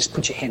question, just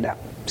put your hand up.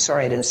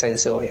 Sorry I didn't say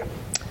this earlier.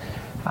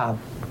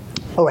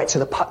 All right, so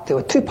there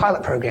were 2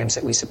 pilot programs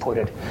that we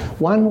supported.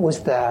 One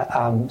was the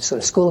sort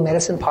of School of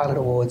Medicine Pilot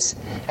Awards,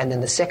 and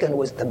then the second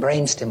was the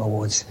Brainstem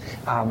Awards.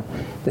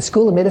 The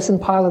School of Medicine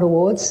Pilot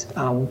Awards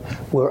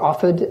were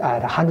offered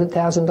at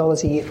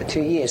 $100,000 a year for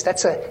 2 years.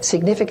 That's a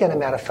significant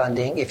amount of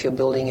funding if you're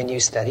building a new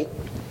study.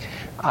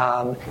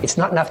 It's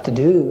not enough to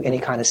do any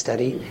kind of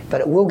study,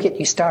 but it will get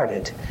you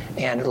started,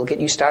 and it'll get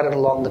you started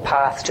along the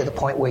path to the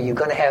point where you're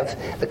going to have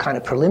the kind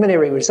of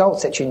preliminary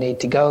results that you need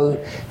to go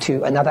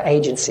to another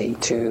agency,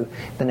 to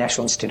the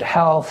National Institute of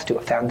Health, to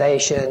a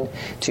foundation,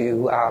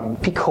 to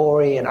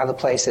PCORI and other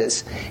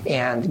places,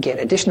 and get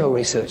additional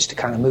research to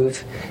kind of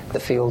move the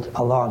field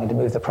along and to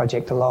move the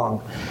project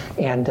along.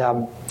 And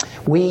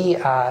we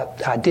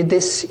did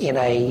this in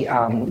a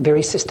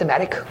very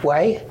systematic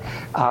way.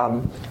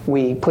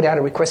 We put out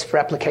a request for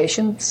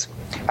applications.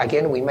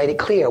 Again, we made it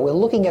clear we're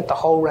looking at the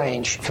whole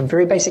range from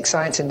very basic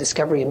science and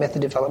discovery and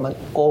method development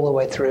all the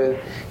way through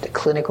to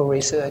clinical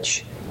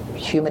research,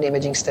 human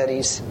imaging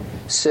studies,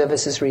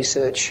 services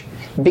research,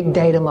 big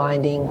data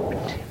mining,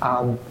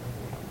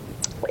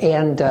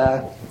 and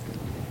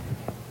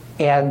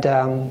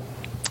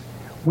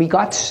we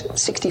got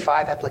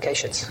 65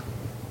 applications,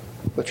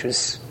 which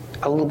was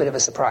a little bit of a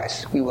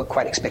surprise. We were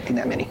quite expecting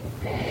that many.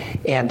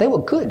 And they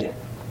were good.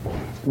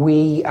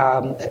 We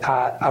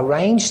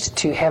arranged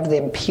to have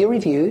them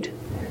peer-reviewed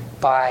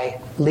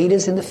by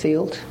leaders in the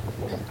field.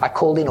 I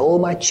called in all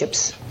my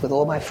chips with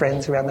all my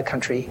friends around the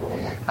country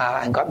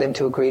and got them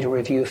to agree to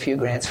review a few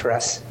grants for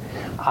us.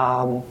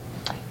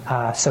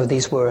 So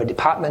these were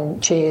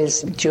department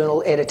chairs,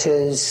 journal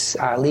editors,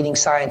 leading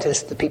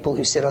scientists, the people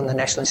who sit on the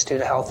National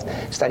Institute of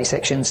Health study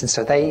sections, and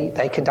so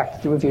they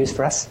conducted the reviews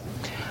for us.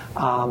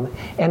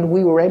 And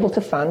we were able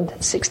to fund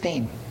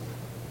 16,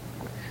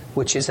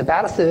 which is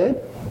about a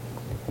third.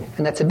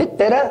 And that's a bit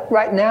better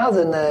right now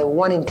than the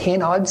 1 in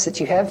 10 odds that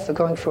you have for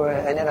going for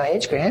an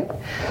NIH grant.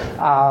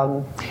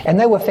 And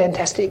they were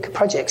fantastic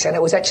projects, and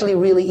it was actually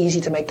really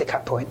easy to make the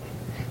cut point.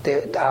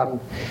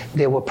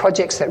 There were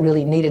projects that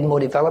really needed more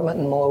development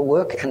and more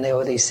work, and there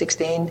were these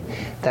 16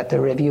 that the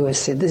reviewers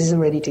said, this is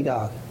ready to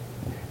go.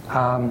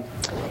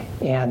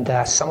 And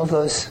some of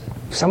those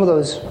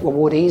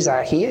awardees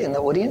are here in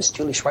the audience.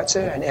 Julie Schweitzer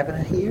and Evan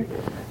are here.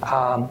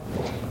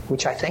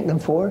 which I thank them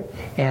for.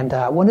 And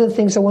one of the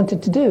things I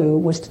wanted to do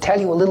was to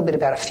tell you a little bit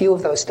about a few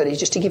of those studies,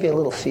 just to give you a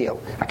little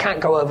feel. I can't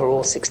go over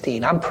all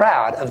 16. I'm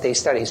proud of these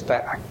studies,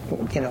 but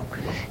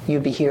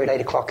you'd be here at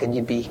 8 o'clock and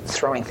you'd be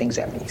throwing things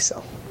at me.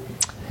 So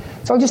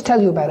I'll just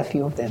tell you about a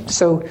few of them.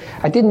 So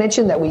I did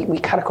mention that we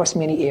cut across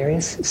many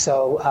areas.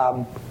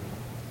 So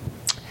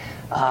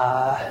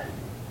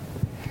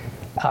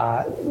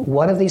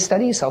one of these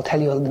studies, I'll tell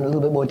you in a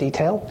little bit more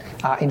detail,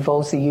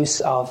 involves the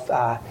use of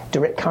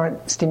direct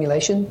current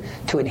stimulation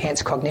to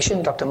enhance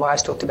cognition. Dr.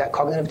 Myers talked about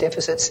cognitive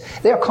deficits.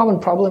 They're a common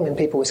problem in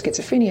people with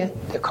schizophrenia.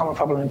 They're a common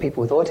problem in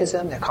people with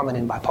autism. They're common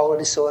in bipolar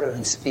disorder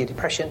and severe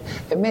depression.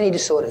 There are many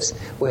disorders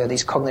where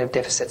these cognitive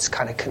deficits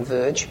kind of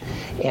converge.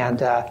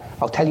 And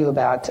I'll tell you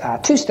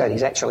about two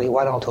studies, actually.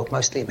 One I'll talk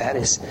mostly about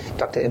is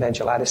Dr.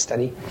 Evangelata's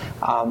study,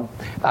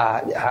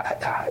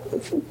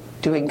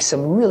 doing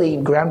some really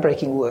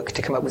groundbreaking work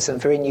to come up with some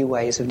very new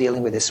ways of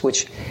dealing with this,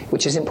 which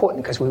is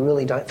important because we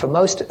really don't, for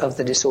most of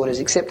the disorders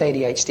except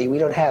ADHD, we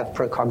don't have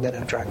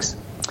pro-cognitive drugs.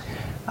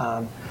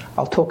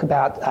 I'll talk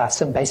about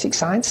some basic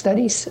science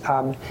studies,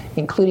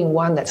 including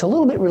one that's a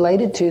little bit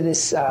related to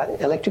this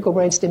electrical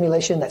brain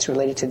stimulation, that's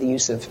related to the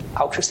use of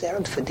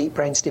ultrasound for deep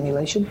brain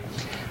stimulation,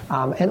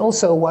 and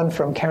also one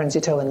from Karen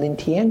Zito and Lin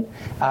Tien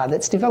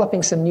that's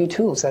developing some new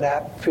tools that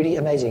are pretty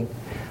amazing.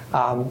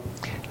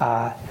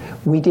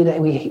 We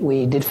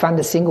did fund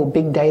a single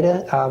big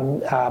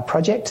data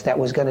project that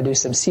was going to do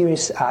some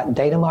serious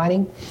data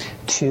mining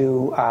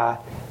to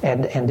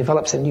and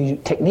develop some new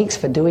techniques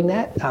for doing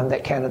that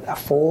that can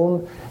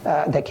inform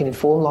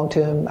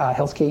long-term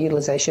healthcare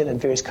utilization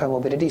and various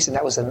comorbidities, and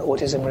that was an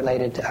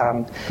autism-related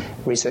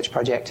research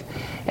project.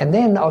 And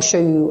then I'll show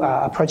you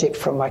a project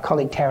from my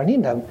colleague Tara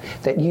Nindam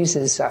that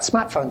uses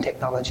smartphone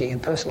technology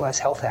and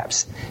personalized health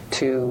apps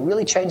to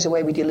really change the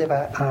way we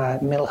deliver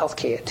mental health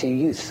care to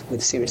youth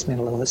with serious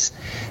mental illness.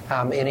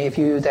 Any of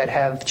you that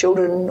have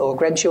children or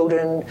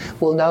grandchildren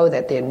will know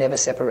that they're never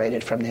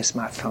separated from their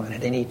smartphone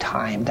at any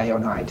time, day or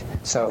night.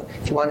 So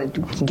if you want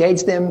to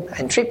engage them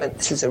in treatment,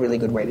 this is a really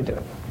good way to do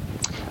it.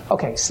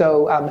 Okay,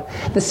 so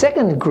the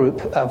second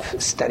group of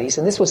studies,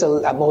 and this was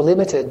a more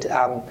limited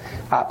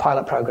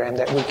pilot program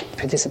that we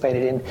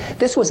participated in.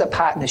 This was a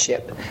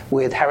partnership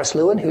with Harris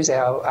Lewin, who's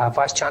our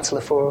Vice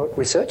Chancellor for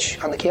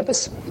Research on the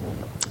campus.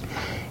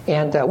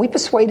 And we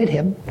persuaded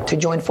him to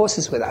join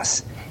forces with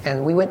us.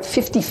 And we went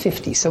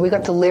 50-50. So we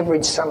got to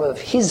leverage some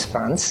of his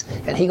funds,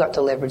 and he got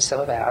to leverage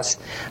some of ours,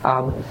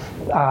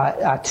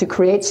 to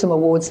create some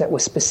awards that were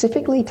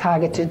specifically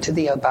targeted to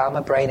the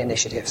Obama Brain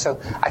Initiative. So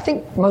I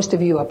think most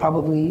of you have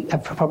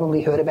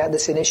probably heard about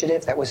this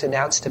initiative that was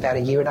announced about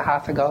a year and a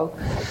half ago.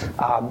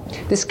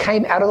 This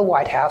came out of the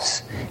White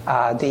House.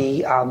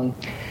 The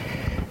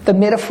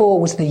metaphor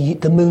was the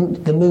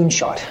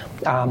moonshot,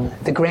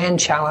 the grand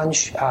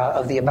challenge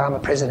of the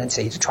Obama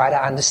presidency to try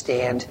to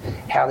understand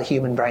how the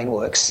human brain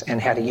works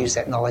and how to use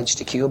that knowledge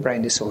to cure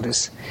brain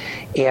disorders.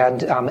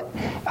 And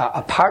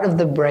a part of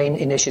the Brain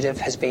Initiative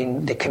has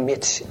been the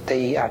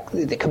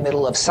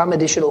committal of some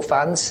additional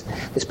funds.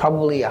 There's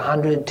probably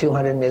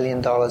 $100-200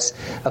 million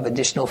of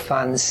additional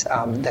funds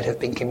that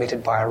have been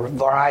committed by a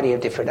variety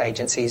of different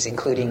agencies,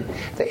 including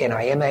the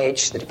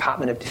NIMH, the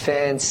Department of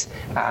Defense,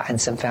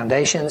 and some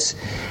foundations.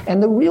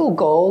 And the real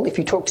goal, if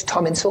you talk to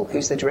Tom Insel,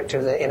 who's the director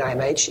of the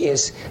NIMH,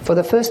 is for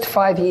the first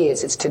 5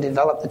 years, it's to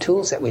develop the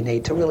tools that we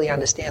need to really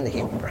understand the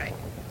human brain.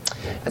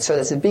 And so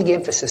there's a big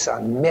emphasis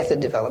on method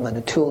development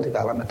and tool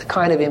development, the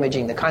kind of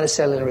imaging, the kind of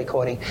cellular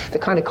recording, the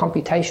kind of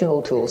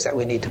computational tools that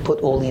we need to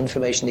put all the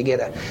information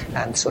together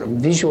and sort of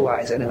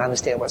visualize it and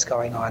understand what's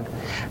going on.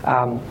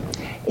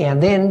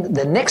 And then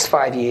the next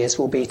 5 years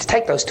will be to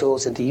take those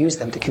tools and to use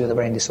them to cure the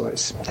brain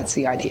disorders. That's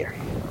the idea.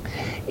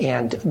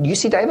 And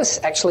UC Davis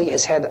actually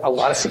has had a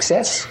lot of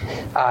success.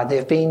 There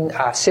have been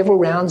several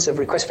rounds of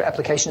requests for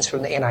applications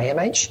from the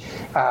NIMH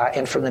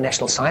and from the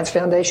National Science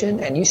Foundation,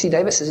 and UC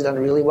Davis has done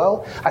really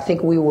well. I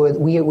think we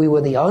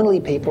were the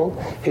only people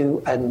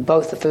who, in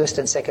both the first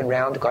and second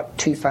round, got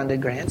 2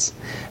 funded grants.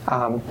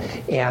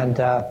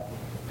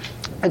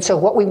 And so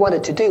what we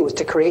wanted to do was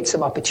to create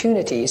some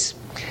opportunities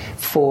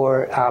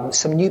for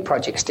some new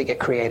projects to get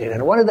created.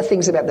 And one of the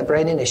things about the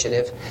Brain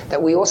Initiative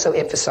that we also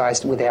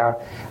emphasized with our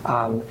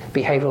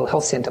behavioral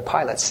health center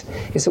pilots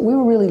is that we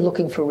were really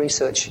looking for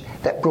research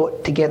that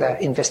brought together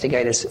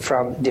investigators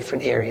from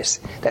different areas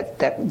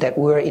that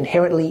were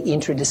inherently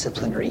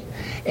interdisciplinary.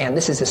 And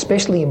this is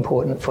especially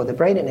important for the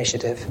Brain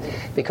Initiative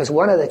because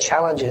one of the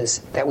challenges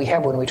that we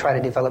have when we try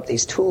to develop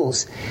these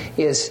tools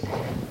is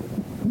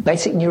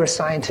basic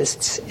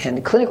neuroscientists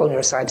and clinical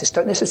neuroscientists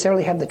don't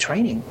necessarily have the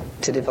training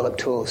to develop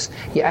tools.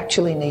 You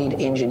actually need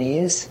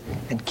engineers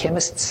and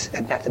chemists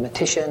and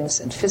mathematicians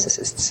and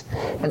physicists.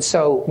 And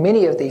so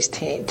many of these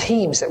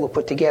teams that were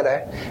put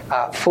together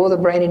for the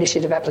Brain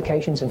Initiative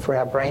applications and for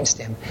our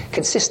brainstem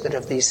consisted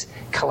of these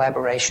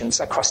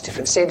collaborations across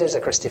different centers,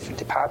 across different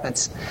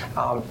departments,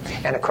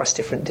 and across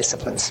different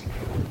disciplines.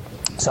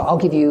 So I'll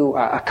give you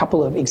a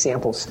couple of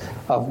examples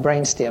of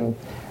brainstem.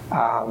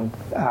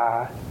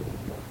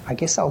 I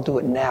guess I'll do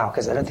it now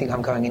because I don't think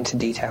I'm going into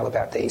detail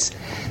about these.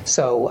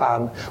 So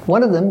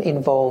one of them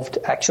involved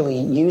actually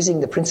using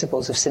the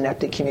principles of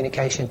synaptic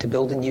communication to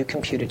build a new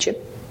computer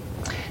chip.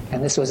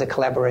 And this was a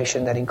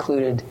collaboration that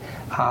included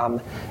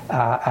a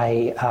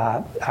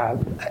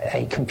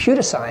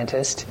computer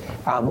scientist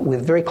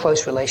with very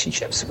close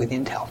relationships with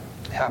Intel,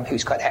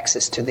 who's got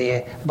access to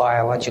their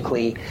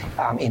biologically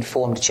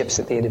informed chips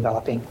that they're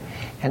developing.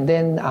 And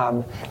then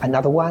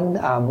another one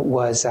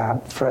was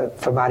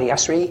for Marty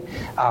Usry,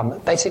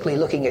 basically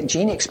looking at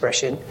gene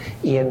expression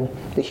in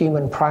the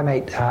human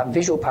primate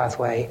visual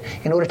pathway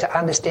in order to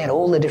understand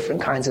all the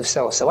different kinds of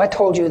cells. So I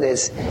told you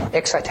there's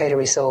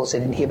excitatory cells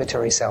and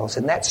inhibitory cells,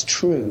 and that's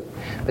true,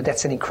 but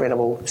that's an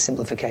incredible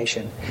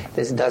simplification.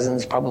 There's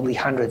dozens, probably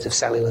hundreds of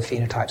cellular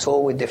phenotypes,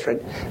 all with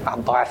different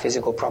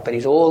biophysical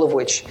properties, all of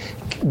which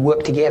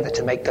work together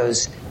to make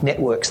those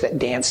networks that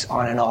dance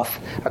on and off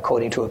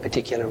according to a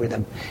particular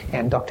rhythm.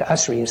 And Dr.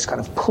 Usry is kind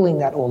of pulling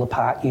that all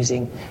apart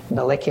using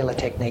molecular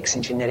techniques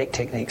and genetic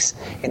techniques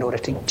in order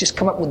to just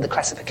come up with the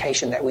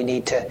classification that we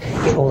need to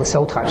get all the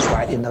cell types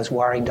right in those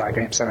wiring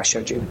diagrams that I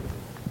showed you.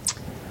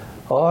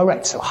 All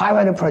right, so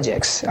highlighted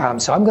projects.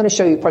 So I'm going to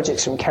show you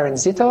projects from Karen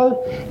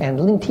Zito and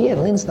Lynn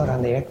Tien. Lynn's not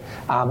on there.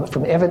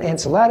 From Evan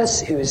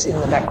Anselatis, who's in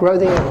the back row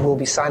there and will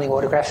be signing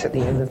autographs at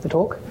the end of the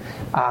talk.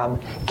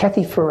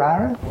 Kathy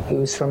Ferrara,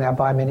 who's from our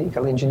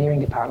biomedical engineering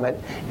department,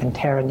 and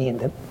Tara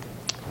Nienda.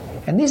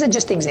 And these are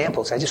just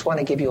examples. I just want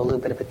to give you a little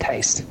bit of a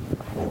taste.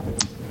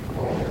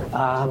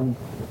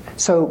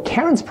 So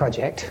Karen's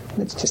project,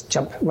 let's just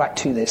jump right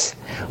to this.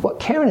 What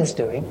Karen is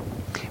doing,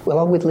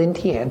 along with Lynn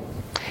Tien,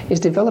 is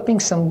developing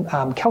some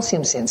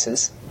calcium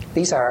sensors.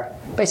 These are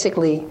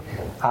basically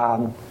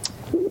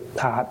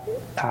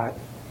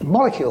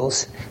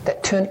molecules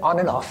that turn on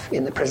and off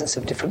in the presence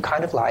of different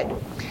kind of light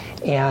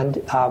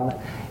and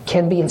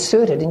can be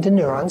inserted into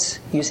neurons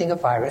using a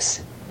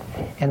virus.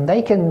 And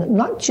they can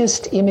not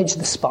just image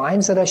the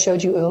spines that I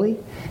showed you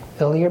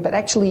earlier, but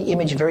actually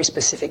image very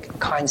specific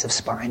kinds of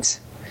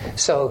spines.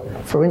 So,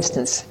 for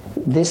instance,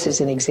 this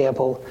is an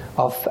example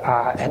of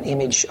an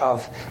image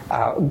of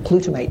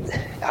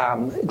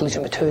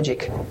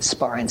glutamatergic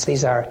spines.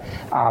 These are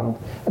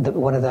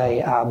one of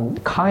the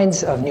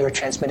kinds of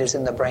neurotransmitters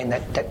in the brain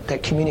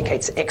that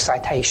communicates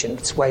excitation.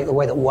 It's the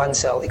way that one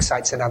cell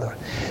excites another.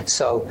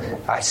 So,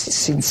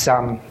 since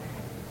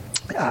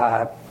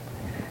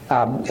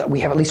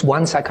we have at least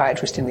one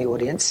psychiatrist in the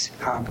audience,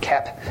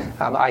 Cap.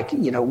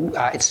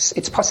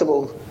 It's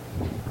possible.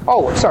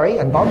 Oh, sorry,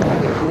 and Bob.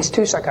 At least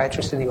two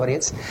psychiatrists in the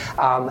audience.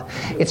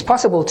 It's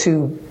possible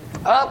to.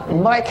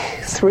 Mike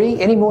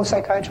 3. Any more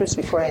psychiatrists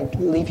before I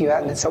leave you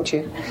out and insult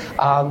you?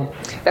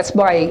 That's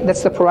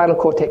the parietal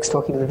cortex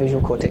talking to the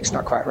visual cortex.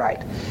 Not quite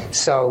right.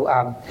 So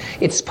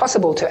it's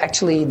possible to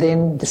actually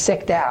then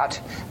dissect out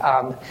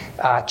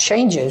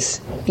changes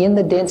in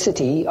the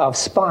density of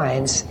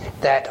spines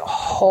that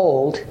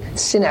hold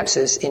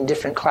synapses in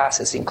different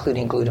classes,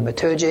 including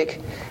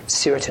glutamatergic,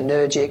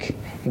 serotonergic,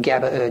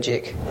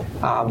 GABAergic.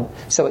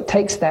 So it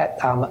takes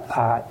that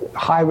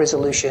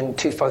high-resolution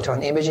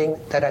 2-photon imaging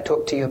that I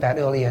talked to you about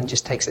earlier and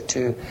just takes it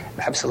to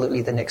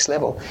absolutely the next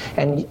level.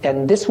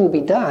 And this will be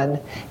done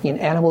in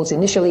animals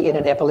initially in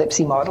an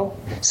epilepsy model.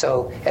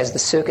 So as the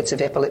circuits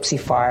of epilepsy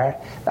fire,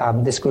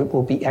 this group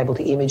will be able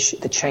to image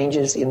the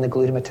changes in the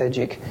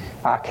glutamatergic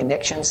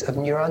connections of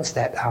neurons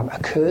that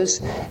occurs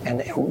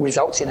and it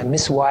results in a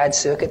miswired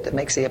circuit that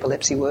makes the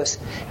epilepsy worse.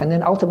 And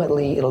then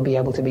ultimately it'll be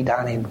able to be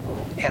done in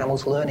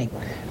animals learning,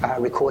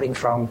 recording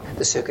from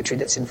the circuitry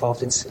that's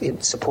involved in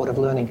support of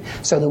learning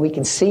so that we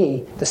can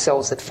see the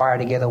cells that fire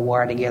together,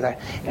 wire together,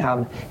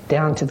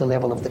 down to the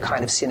level of the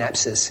kind of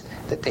synapses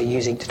that they're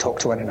using to talk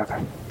to one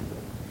another.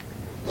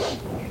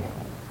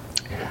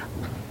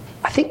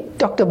 I think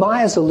Dr.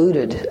 Myers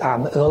alluded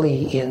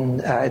early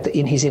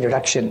in his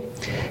introduction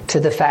to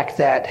the fact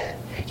that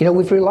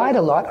we've relied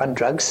a lot on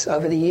drugs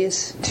over the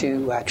years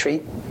to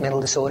treat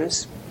mental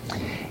disorders,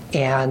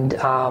 and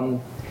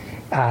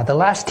the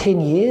last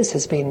 10 years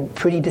has been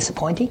pretty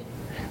disappointing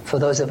for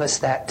those of us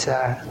that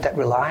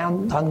rely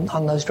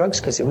on those drugs,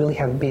 because there really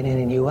haven't been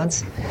any new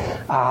ones.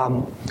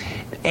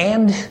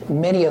 And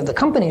many of the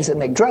companies that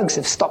make drugs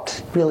have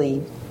stopped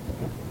really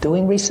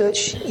doing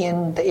research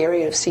in the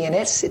area of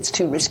CNS. It's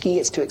too risky,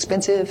 it's too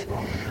expensive.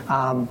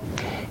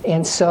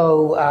 And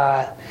so,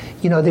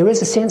 there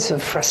is a sense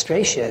of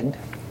frustration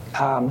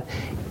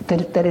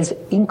that is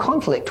in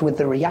conflict with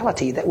the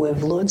reality that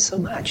we've learned so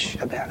much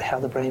about how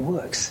the brain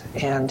works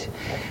and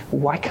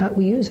why can't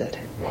we use it?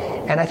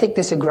 And I think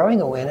there's a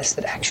growing awareness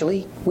that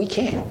actually we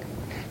can.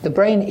 The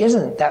brain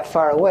isn't that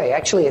far away.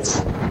 Actually,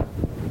 it's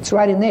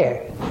right in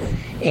there.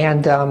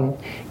 And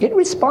it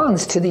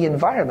responds to the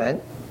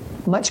environment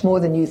much more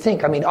than you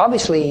think. I mean,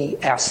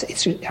 obviously, our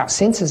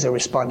senses are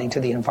responding to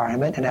the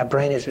environment and our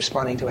brain is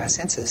responding to our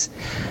senses.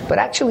 But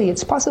actually,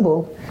 it's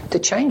possible to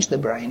change the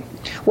brain.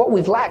 What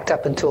we've lacked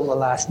up until the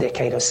last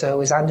decade or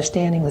so is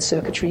understanding the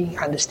circuitry,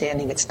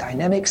 understanding its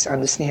dynamics,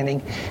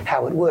 understanding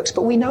how it works.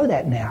 But we know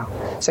that now.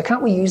 So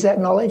can't we use that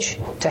knowledge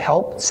to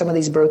help some of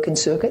these broken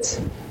circuits?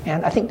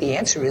 And I think the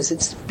answer is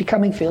it's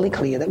becoming fairly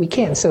clear that we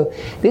can. So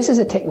this is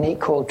a technique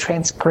called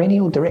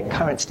transcranial direct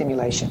current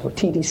stimulation, or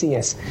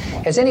TDCS.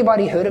 Has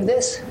anybody heard of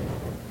this?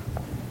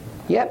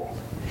 Yep.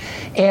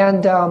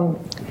 And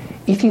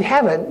if you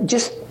haven't,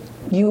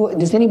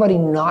 does anybody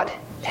not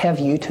have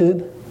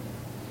YouTube?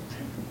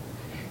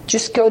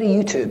 Just go to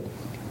YouTube.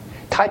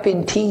 Type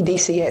in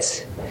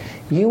TDCS.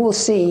 You will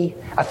see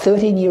a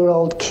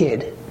 13-year-old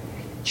kid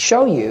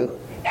show you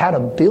how to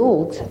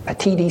build a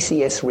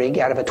TDCS rig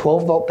out of a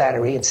 12-volt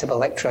battery and some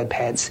electrode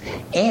pads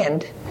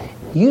and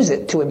use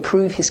it to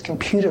improve his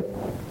computer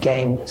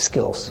game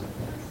skills.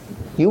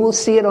 You will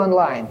see it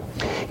online.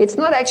 It's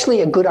not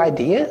actually a good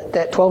idea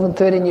that 12 and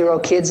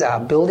 13-year-old kids are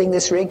building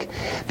this rig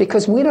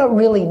because we don't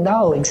really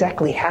know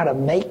exactly how to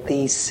make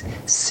these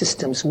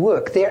systems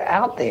work. They're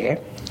out there.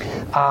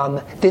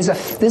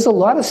 There's a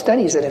lot of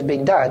studies that have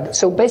been done.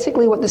 So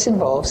basically what this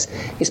involves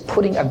is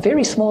putting a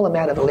very small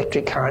amount of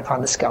electric current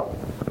on the scalp.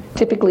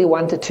 Typically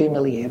 1 to 2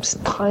 milliamps.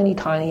 Tiny,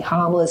 tiny,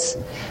 harmless.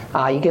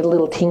 You get a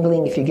little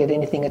tingling if you get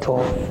anything at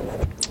all.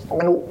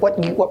 And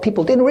what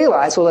people didn't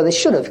realize, although they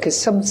should have, because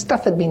some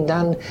stuff had been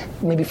done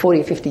maybe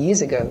 40 or 50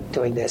 years ago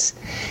doing this,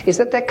 is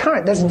that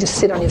current doesn't just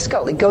sit on your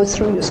skull. It goes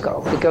through your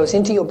skull. It goes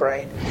into your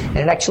brain, and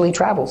it actually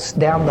travels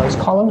down those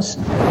columns,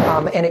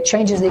 and it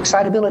changes the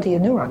excitability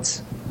of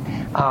neurons.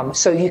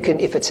 So you can,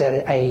 if it's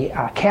a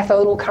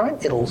cathodal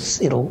current,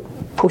 it'll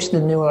push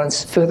the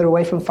neurons further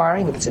away from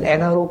firing. If it's an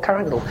anodal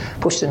current, it'll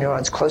push the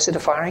neurons closer to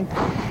firing.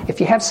 If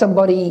you have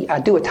somebody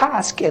do a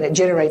task and it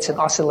generates an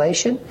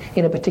oscillation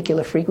in a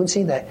particular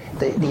frequency, the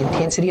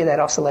intensity of that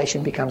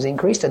oscillation becomes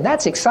increased. And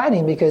that's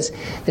exciting because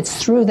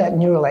it's through that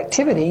neural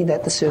activity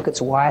that the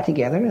circuits wire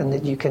together and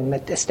that you can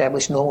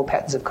establish normal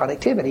patterns of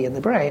connectivity in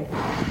the brain.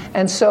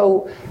 And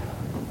so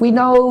we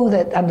know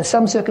that under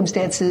some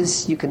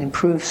circumstances you can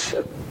improve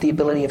the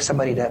ability of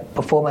somebody to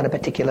perform on a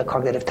particular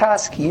cognitive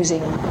task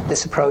using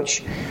this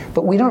approach,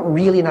 but we don't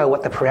really know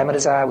what the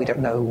parameters are. We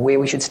don't know where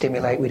we should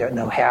stimulate. We don't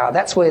know how.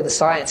 That's where the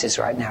science is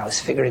right now, is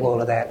figuring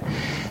all of that.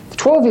 The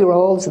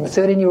 12-year-olds and the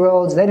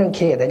 13-year-olds, they don't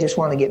care. They just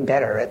want to get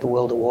better at the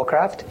World of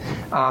Warcraft.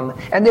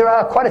 And there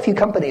are quite a few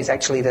companies,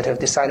 actually, that have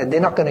decided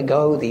they're not going to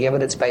go the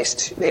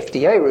evidence-based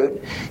FDA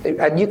route.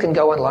 And you can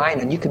go online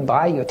and you can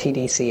buy your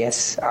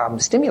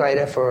TDCS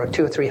stimulator for $200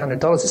 or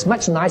 $300. It's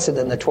much nicer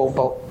than the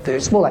 12-volt.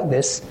 It's more like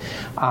this.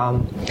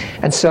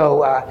 And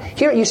so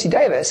here at UC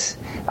Davis,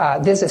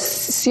 there's a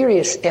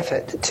serious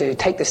effort to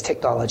take this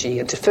technology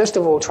and to, first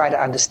of all, try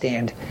to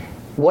understand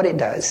what it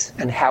does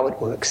and how it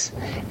works.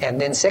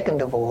 And then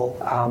second of all,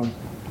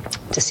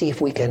 to see if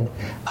we can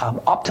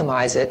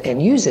optimize it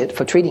and use it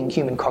for treating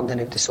human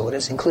cognitive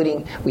disorders,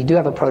 including, we do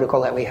have a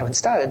protocol that we haven't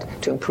started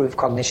to improve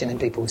cognition in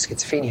people with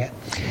schizophrenia.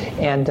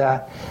 And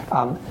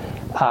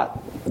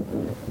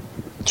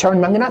Charan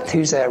Ranganath,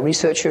 who's a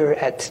researcher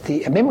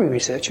a memory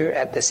researcher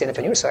at the Center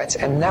for Neuroscience,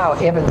 and now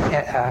Evan,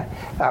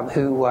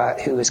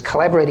 who is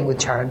collaborating with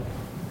Charan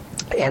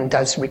and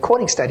does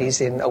recording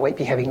studies in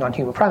awake-behaving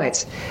non-human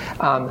primates,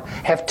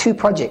 have two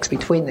projects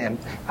between them.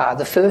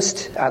 The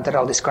first that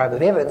I'll describe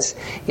of Evan's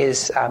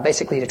is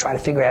basically to try to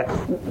figure out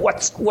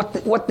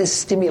what this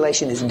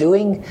stimulation is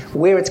doing,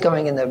 where it's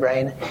going in the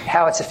brain,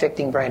 how it's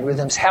affecting brain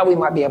rhythms, how we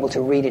might be able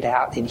to read it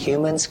out in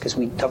humans, because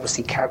we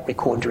obviously can't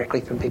record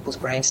directly from people's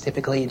brains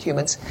typically in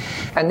humans.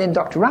 And then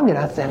Dr.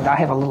 Ranganath, and I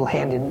have a little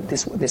hand in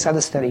this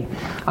other study,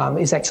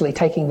 is actually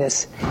taking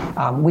this.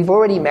 We've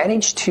already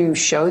managed to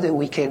show that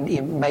we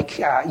can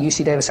make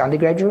UC Davis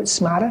undergraduates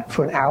smarter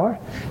for an hour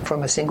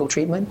from a single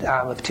treatment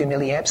of 2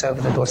 milliamps over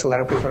the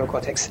dorsolateral prefrontal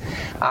cortex.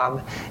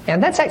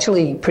 And that's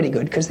actually pretty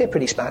good because they're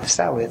pretty smart to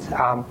start with.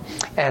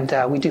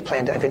 And we do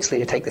plan to eventually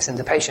to take this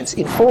into patients,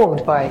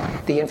 informed by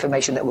the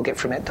information that we'll get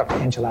from Dr.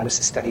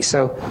 Angelatis' study.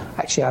 So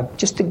actually,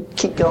 just to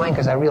keep going,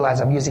 because I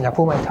realize I'm using up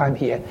all my time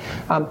here.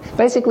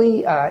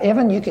 Basically,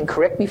 Evan, you can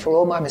correct me for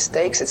all my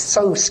mistakes. It's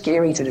so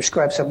scary to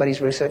describe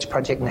somebody's research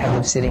project and have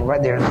them sitting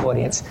right there in the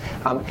audience.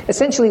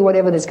 Essentially, what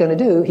Evan is going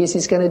to do is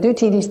he's going to do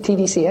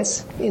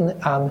TDCS.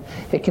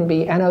 It can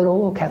be anodal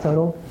or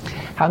cathodal.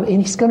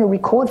 And he's going to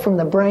record from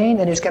the brain,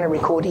 and he's going to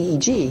record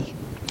EEG.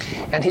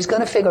 And he's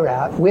going to figure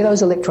out where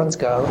those electrons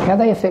go, how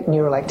they affect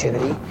neural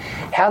activity,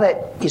 how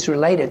that is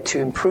related to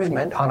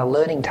improvement on a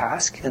learning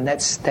task, and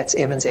that's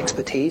Evan's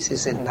expertise,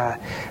 is in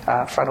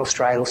frontal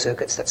striatal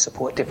circuits that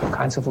support different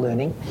kinds of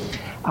learning,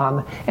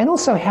 and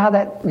also how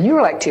that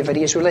neural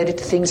activity is related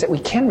to things that we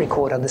can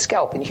record on the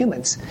scalp in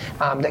humans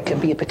that can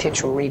be a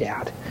potential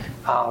readout.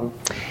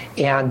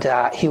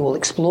 And he will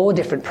explore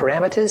different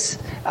parameters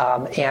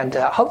and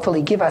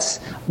hopefully give us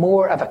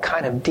more of a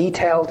kind of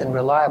detailed and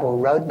reliable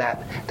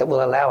roadmap that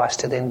will allow us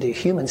to then do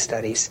human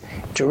studies,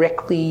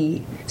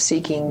 directly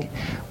seeking,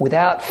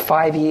 without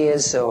 5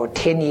 years or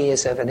 10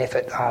 years of an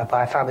effort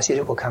by a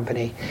pharmaceutical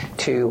company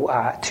to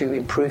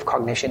improve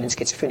cognition in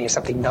schizophrenia,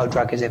 something no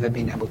drug has ever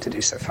been able to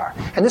do so far.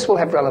 And this will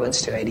have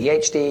relevance to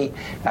ADHD,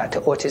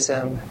 to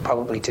autism,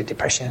 probably to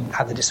depression,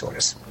 other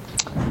disorders.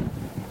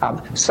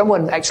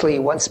 Someone actually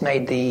once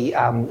made the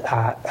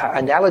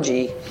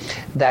analogy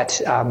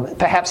that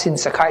perhaps in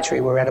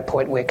psychiatry we're at a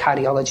point where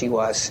cardiology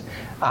was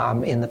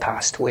in the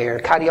past, where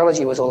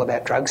cardiology was all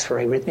about drugs for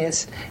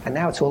arrhythmias, and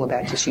now it's all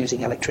about just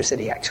using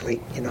electricity, actually.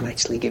 You don't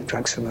actually give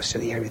drugs for most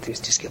of the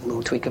arrhythmias, just give a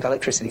little tweak of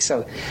electricity. So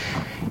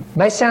it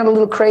may sound a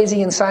little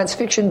crazy in science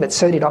fiction, but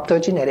so did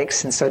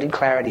optogenetics and so did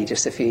clarity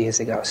just a few years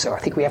ago. So I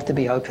think we have to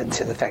be open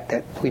to the fact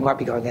that we might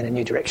be going in a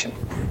new direction.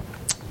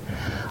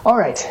 All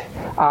right.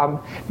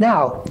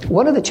 Now,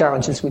 one of the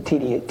challenges with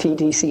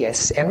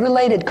TDCS and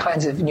related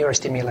kinds of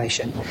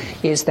neurostimulation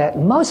is that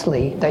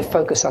mostly they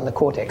focus on the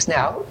cortex.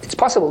 Now, it's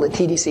possible that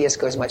TDCS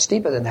goes much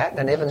deeper than that,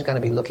 and Evan's going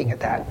to be looking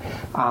at that.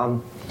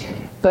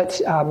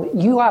 But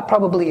you are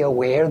probably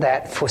aware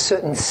that for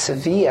certain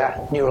severe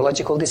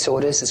neurological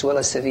disorders, as well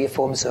as severe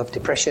forms of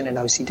depression and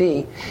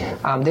OCD,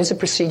 there's a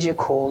procedure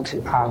called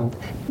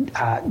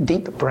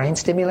deep brain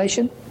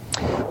stimulation,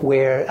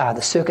 where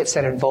the circuits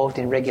that are involved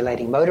in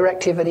regulating motor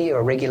activity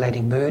or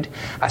regulating mood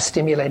are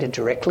stimulated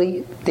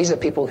directly. These are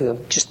people who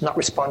have just not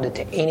responded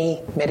to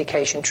any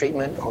medication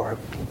treatment or,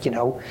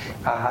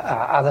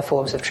 other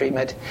forms of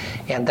treatment,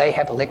 and they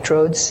have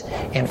electrodes.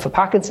 And for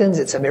Parkinson's,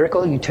 it's a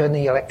miracle. You turn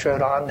the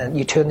electrode on and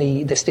you turn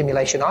the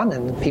stimulation on,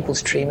 and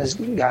people's tremors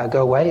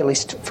go away, at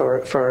least for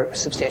a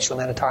substantial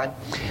amount of time.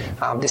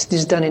 This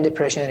is done in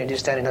depression, it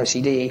is done in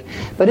OCD,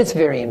 but it's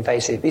very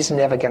invasive. It's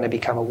never going to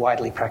become a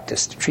widely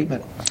practiced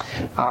treatment.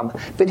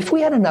 But if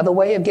we had another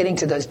way of getting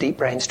to those deep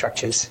brain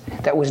structures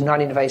that was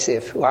not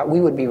invasive,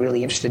 we would be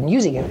really interested in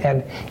using it.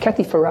 And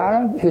Kathy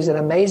Ferrara, who's an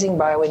amazing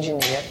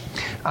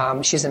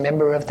bioengineer, she's a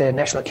member of the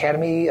National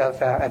Academy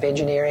of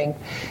Engineering.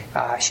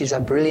 She's a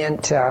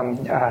brilliant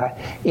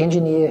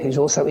engineer who's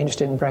also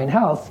interested in brain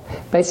health,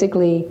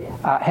 basically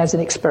has an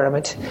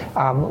experiment,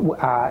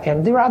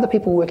 and there are other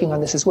people working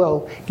on this as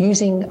well,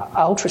 using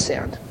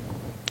ultrasound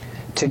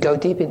to go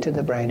deep into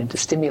the brain and to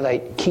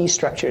stimulate key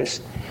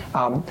structures.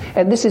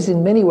 And this is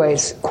in many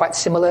ways quite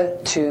similar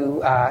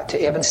to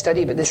Evan's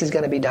study, but this is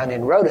going to be done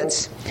in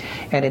rodents.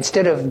 And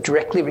instead of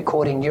directly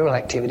recording neural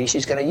activity,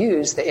 she's going to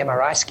use the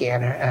MRI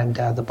scanner and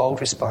the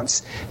bold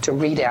response to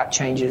read out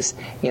changes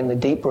in the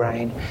deep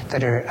brain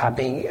that are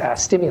being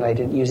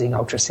stimulated using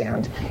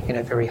ultrasound in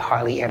a very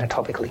highly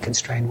anatomically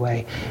constrained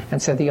way.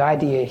 And so the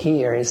idea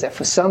here is that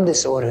for some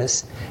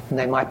disorders, and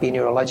they might be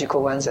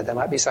neurological ones or they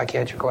might be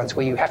psychiatric ones,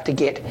 where you have to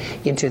get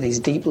into these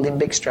deep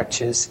limbic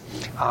structures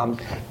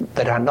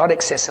that are not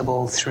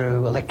accessible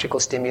through electrical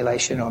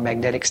stimulation or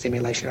magnetic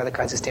stimulation or other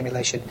kinds of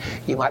stimulation,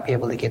 you might be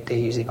able to get there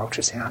using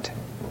ultrasound.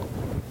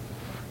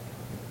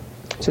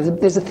 So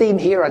there's a theme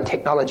here on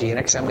technology, and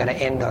actually I'm going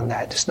to end on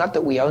that. It's not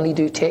that we only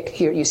do tech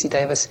here at UC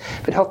Davis,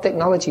 but health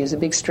technology is a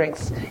big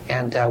strength,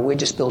 and we're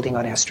just building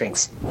on our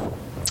strengths.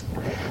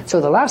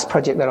 So the last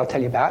project that I'll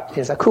tell you about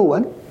is a cool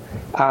one.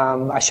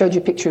 I showed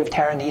you a picture of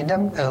Tara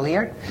Needham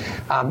earlier.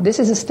 This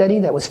is a study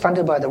that was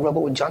funded by the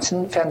Robert Wood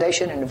Johnson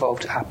Foundation and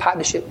involved a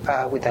partnership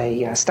with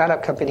a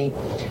startup company.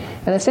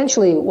 And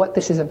essentially what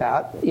this is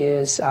about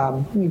is,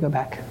 let me go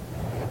back.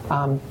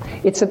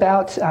 It's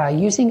about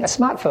using a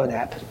smartphone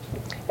app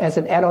as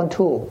an add-on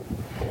tool.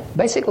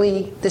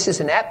 Basically, this is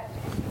an app.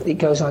 It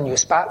goes on your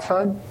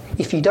smartphone.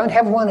 If you don't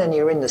have one and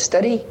you're in the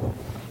study,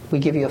 we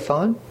give you a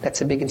phone.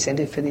 That's a big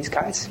incentive for these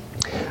guys.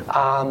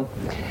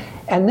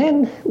 And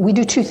then we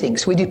do two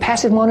things. We do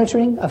passive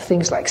monitoring of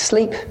things like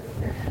sleep,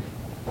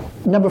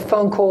 number of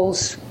phone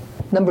calls,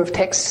 number of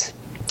texts,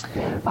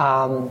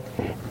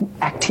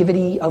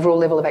 activity, overall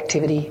level of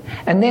activity.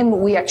 And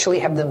then we actually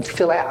have them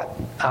fill out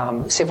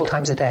several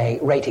times a day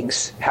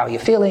ratings. How are you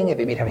feeling? Have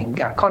you been having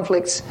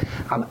conflicts?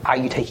 Are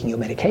you taking your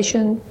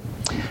medication?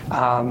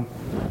 And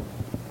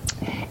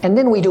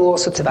then we do all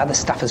sorts of other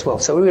stuff as well.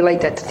 So we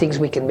relate that to things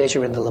we can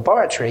measure in the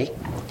laboratory.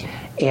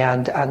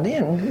 And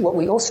then what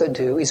we also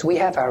do is we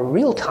have a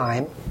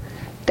real-time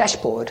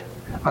dashboard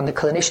on the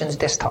clinician's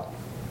desktop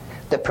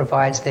that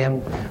provides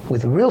them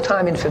with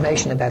real-time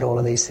information about all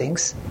of these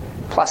things,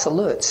 plus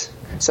alerts.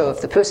 So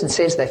if the person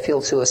says they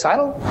feel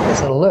suicidal,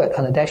 there's an alert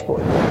on the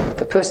dashboard. If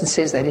the person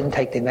says they didn't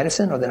take their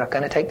medicine or they're not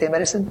going to take their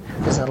medicine,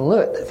 there's an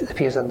alert that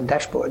appears on the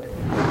dashboard.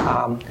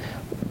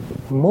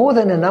 More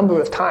than a number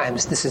of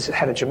times, this has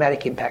had a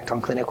dramatic impact on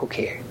clinical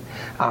care.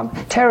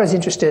 Tara's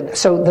interested,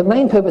 so the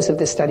main purpose of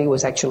this study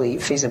was actually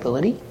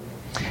feasibility.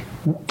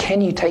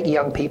 Can you take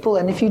young people?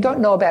 And if you don't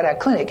know about our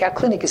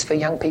clinic is for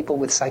young people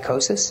with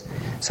psychosis.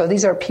 So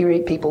these are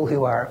people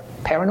who are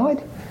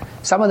paranoid.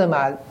 Some of them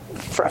are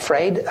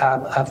afraid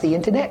of the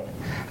internet.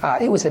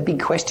 it was a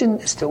big question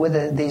as to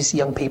whether these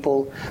young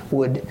people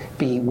would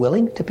be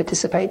willing to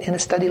participate in a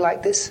study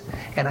like this.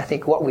 And I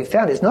think what we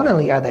found is not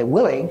only are they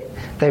willing,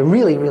 they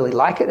really, really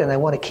like it and they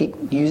want to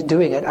keep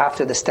doing it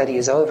after the study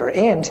is over.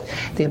 And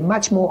they're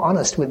much more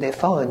honest with their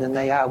phone than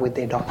they are with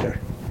their doctor.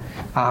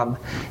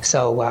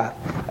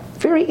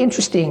 Very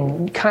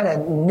interesting kind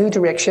of new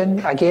direction.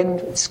 Again,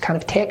 it's kind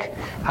of tech,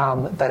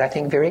 but I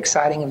think very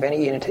exciting and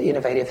very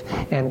innovative.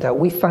 And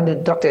we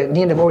funded, Dr.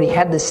 Niendev already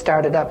had this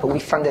started up, but we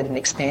funded an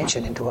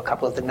expansion into a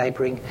couple of the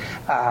neighbouring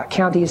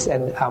counties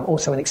and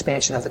also an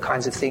expansion of the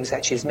kinds of things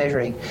that she's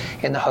measuring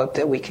in the hope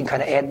that we can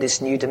kind of add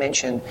this new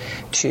dimension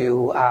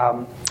to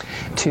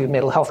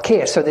mental health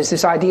care. So there's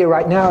this idea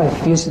right now,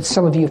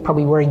 some of you are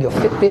probably wearing your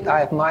Fitbit.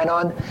 I have mine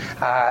on.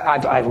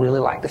 I really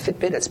like the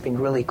Fitbit. It's been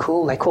really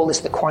cool. They call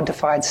this the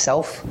quantified self.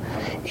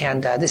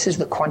 And this is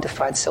the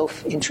quantified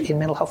self in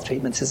mental health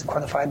treatments. This is the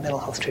quantified mental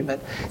health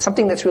treatment.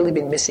 Something that's really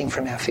been missing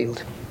from our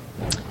field.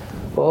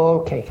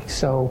 Okay,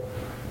 so...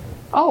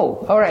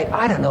 Oh, all right.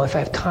 I don't know if I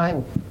have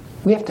time.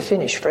 We have to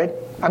finish, Fred.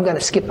 I'm going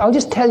to skip. I'll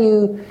just tell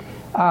you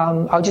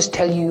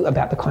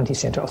about the Conti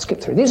Center. I'll skip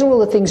through. These are all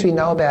the things we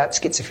know about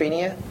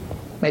schizophrenia.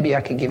 Maybe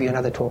I could give you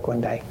another talk one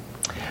day.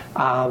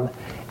 And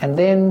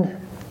then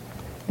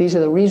these are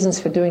the reasons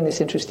for doing this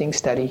interesting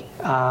study.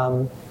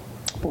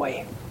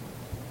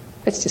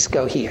 Let's just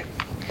go here.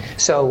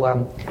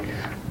 So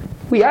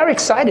we are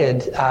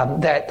excited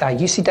that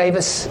UC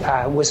Davis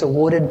was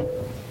awarded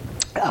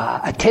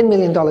a $10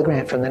 million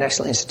grant from the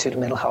National Institute of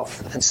Mental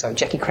Health. And so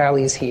Jackie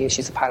Crowley is here.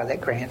 She's a part of that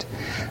grant.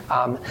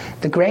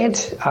 The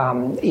grant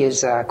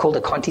is called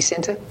a Conti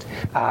Center.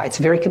 It's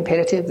very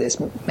competitive. There's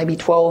maybe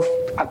 12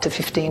 up to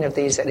 15 of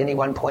these at any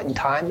one point in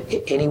time,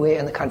 anywhere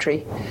in the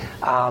country.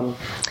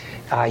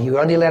 You're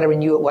only allowed to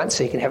renew it once,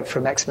 so you can have it for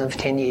a maximum of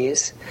 10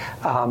 years.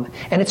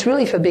 And it's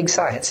really for big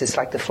science. It's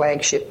like the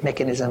flagship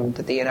mechanism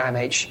that the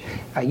NIMH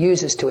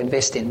uses to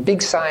invest in.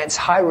 Big science,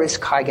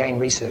 high-risk, high-gain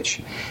research.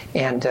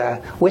 And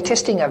we're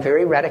testing a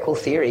very radical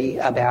theory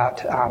about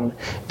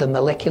the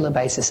molecular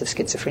basis of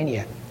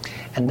schizophrenia.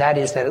 And that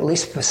is that, at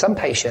least for some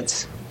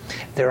patients,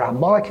 there are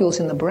molecules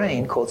in the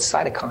brain called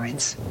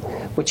cytokines,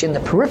 which in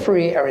the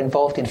periphery are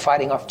involved in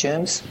fighting off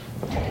germs,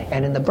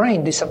 and in the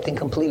brain do something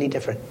completely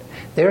different.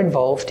 They're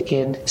involved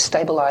in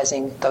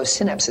stabilizing those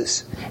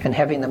synapses and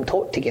having them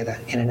talk together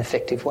in an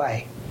effective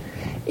way.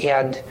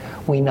 And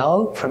we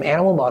know from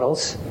animal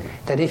models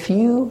that if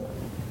you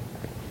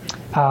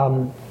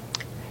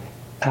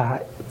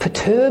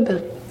perturb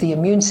the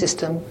immune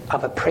system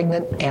of a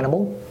pregnant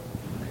animal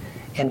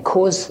and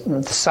cause the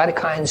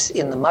cytokines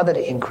in the mother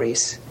to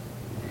increase,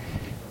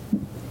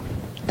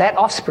 that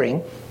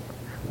offspring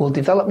will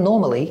develop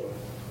normally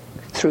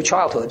through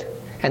childhood,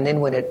 and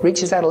then when it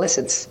reaches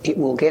adolescence, it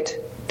will get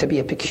to be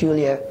a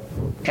peculiar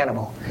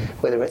animal,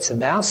 whether it's a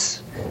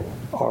mouse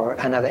or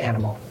another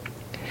animal.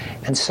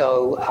 And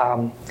so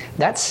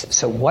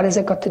so what has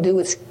that got to do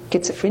with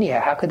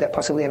schizophrenia? How could that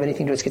possibly have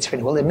anything to do with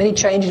schizophrenia? Well, there are many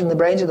changes in the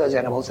brains of those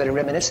animals that are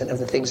reminiscent of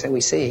the things that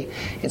we see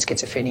in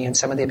schizophrenia and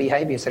some of their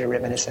behaviors that are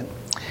reminiscent.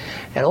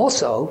 And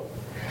also,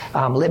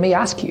 let me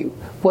ask you,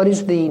 what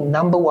is the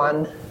number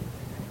one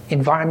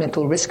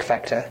environmental risk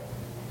factor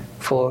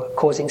for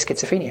causing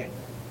schizophrenia?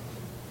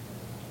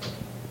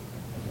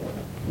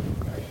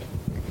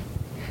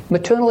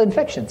 Maternal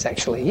infections,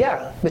 actually.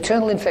 Yeah,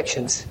 maternal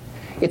infections.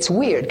 It's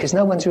weird because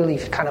no one's really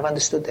kind of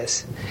understood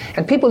this.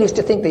 And people used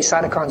to think these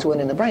cytokines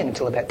weren't in the brain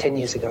until about 10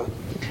 years ago.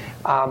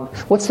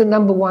 What's the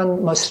number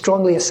one most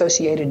strongly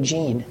associated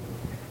gene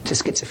to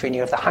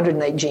schizophrenia? Of the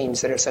 108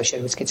 genes that are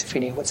associated with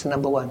schizophrenia, what's the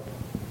number one?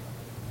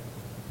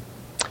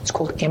 It's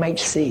called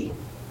MHC,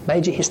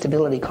 major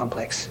histoability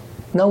complex.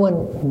 No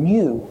one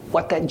knew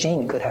what that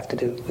gene could have to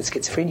do with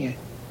schizophrenia.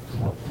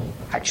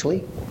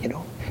 Actually,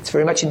 it's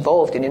very much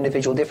involved in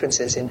individual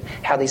differences in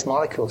how these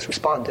molecules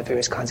respond to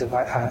various kinds of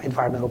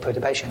environmental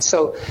perturbations.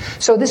 So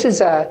this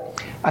is a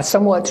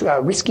somewhat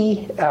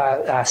risky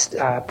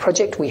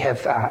project. We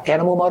have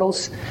animal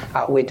models.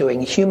 We're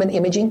doing human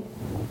imaging,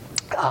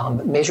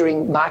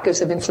 measuring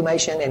markers of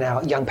inflammation in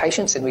our young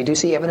patients, and we do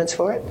see evidence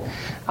for it.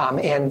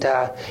 And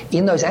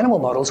in those animal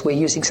models, we're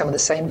using some of the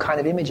same kind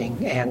of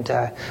imaging, and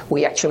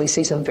we actually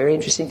see some very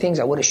interesting things.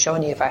 I would have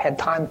shown you if I had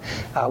time.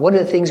 One of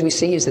the things we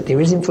see is that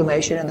there is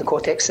inflammation in the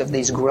cortex of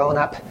these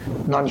grown-up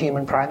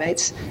non-human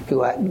primates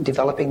who are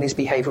developing these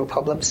behavioral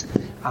problems,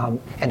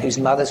 and whose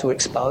mothers were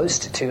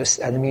exposed to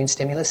an immune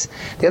stimulus.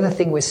 The other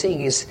thing we're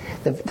seeing is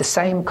the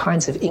same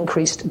kinds of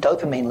increased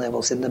dopamine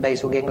levels in the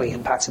basal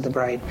ganglion parts of the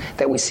brain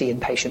that we see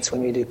in patients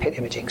when we do PET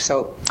imaging.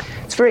 So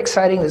it's very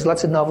exciting. There's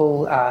lots of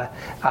novel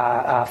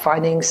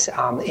findings,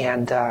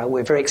 and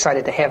we're very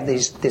excited to have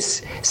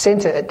this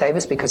center at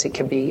Davis because it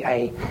can be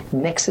a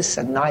nexus,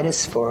 a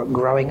nidus for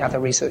growing other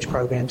research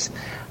programs,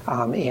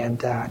 and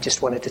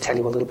just wanted to tell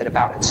you a little bit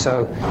about it.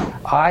 So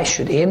I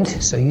should end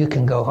so you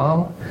can go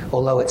home,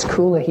 although it's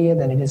cooler here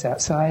than it is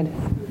outside.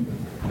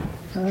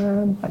 I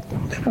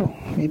don't know,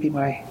 maybe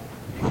my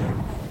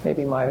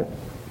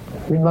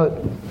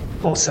remote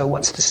also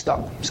wants to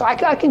stop. So I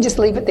can just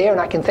leave it there, and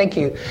I can thank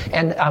you.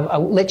 And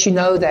I'll let you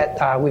know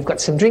that we've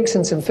got some drinks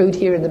and some food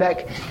here in the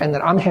back, and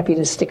that I'm happy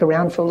to stick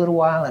around for a little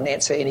while and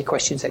answer any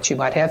questions that you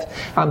might have.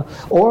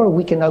 Or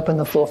we can open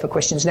the floor for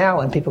questions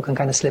now, and people can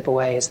kind of slip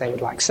away as they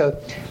would like. So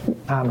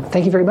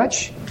thank you very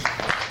much.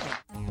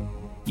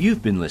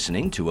 You've been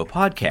listening to a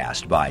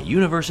podcast by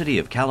University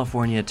of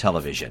California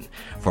Television.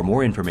 For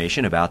more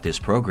information about this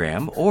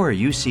program or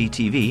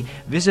UCTV,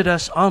 visit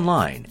us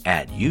online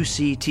at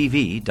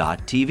uctv.tv.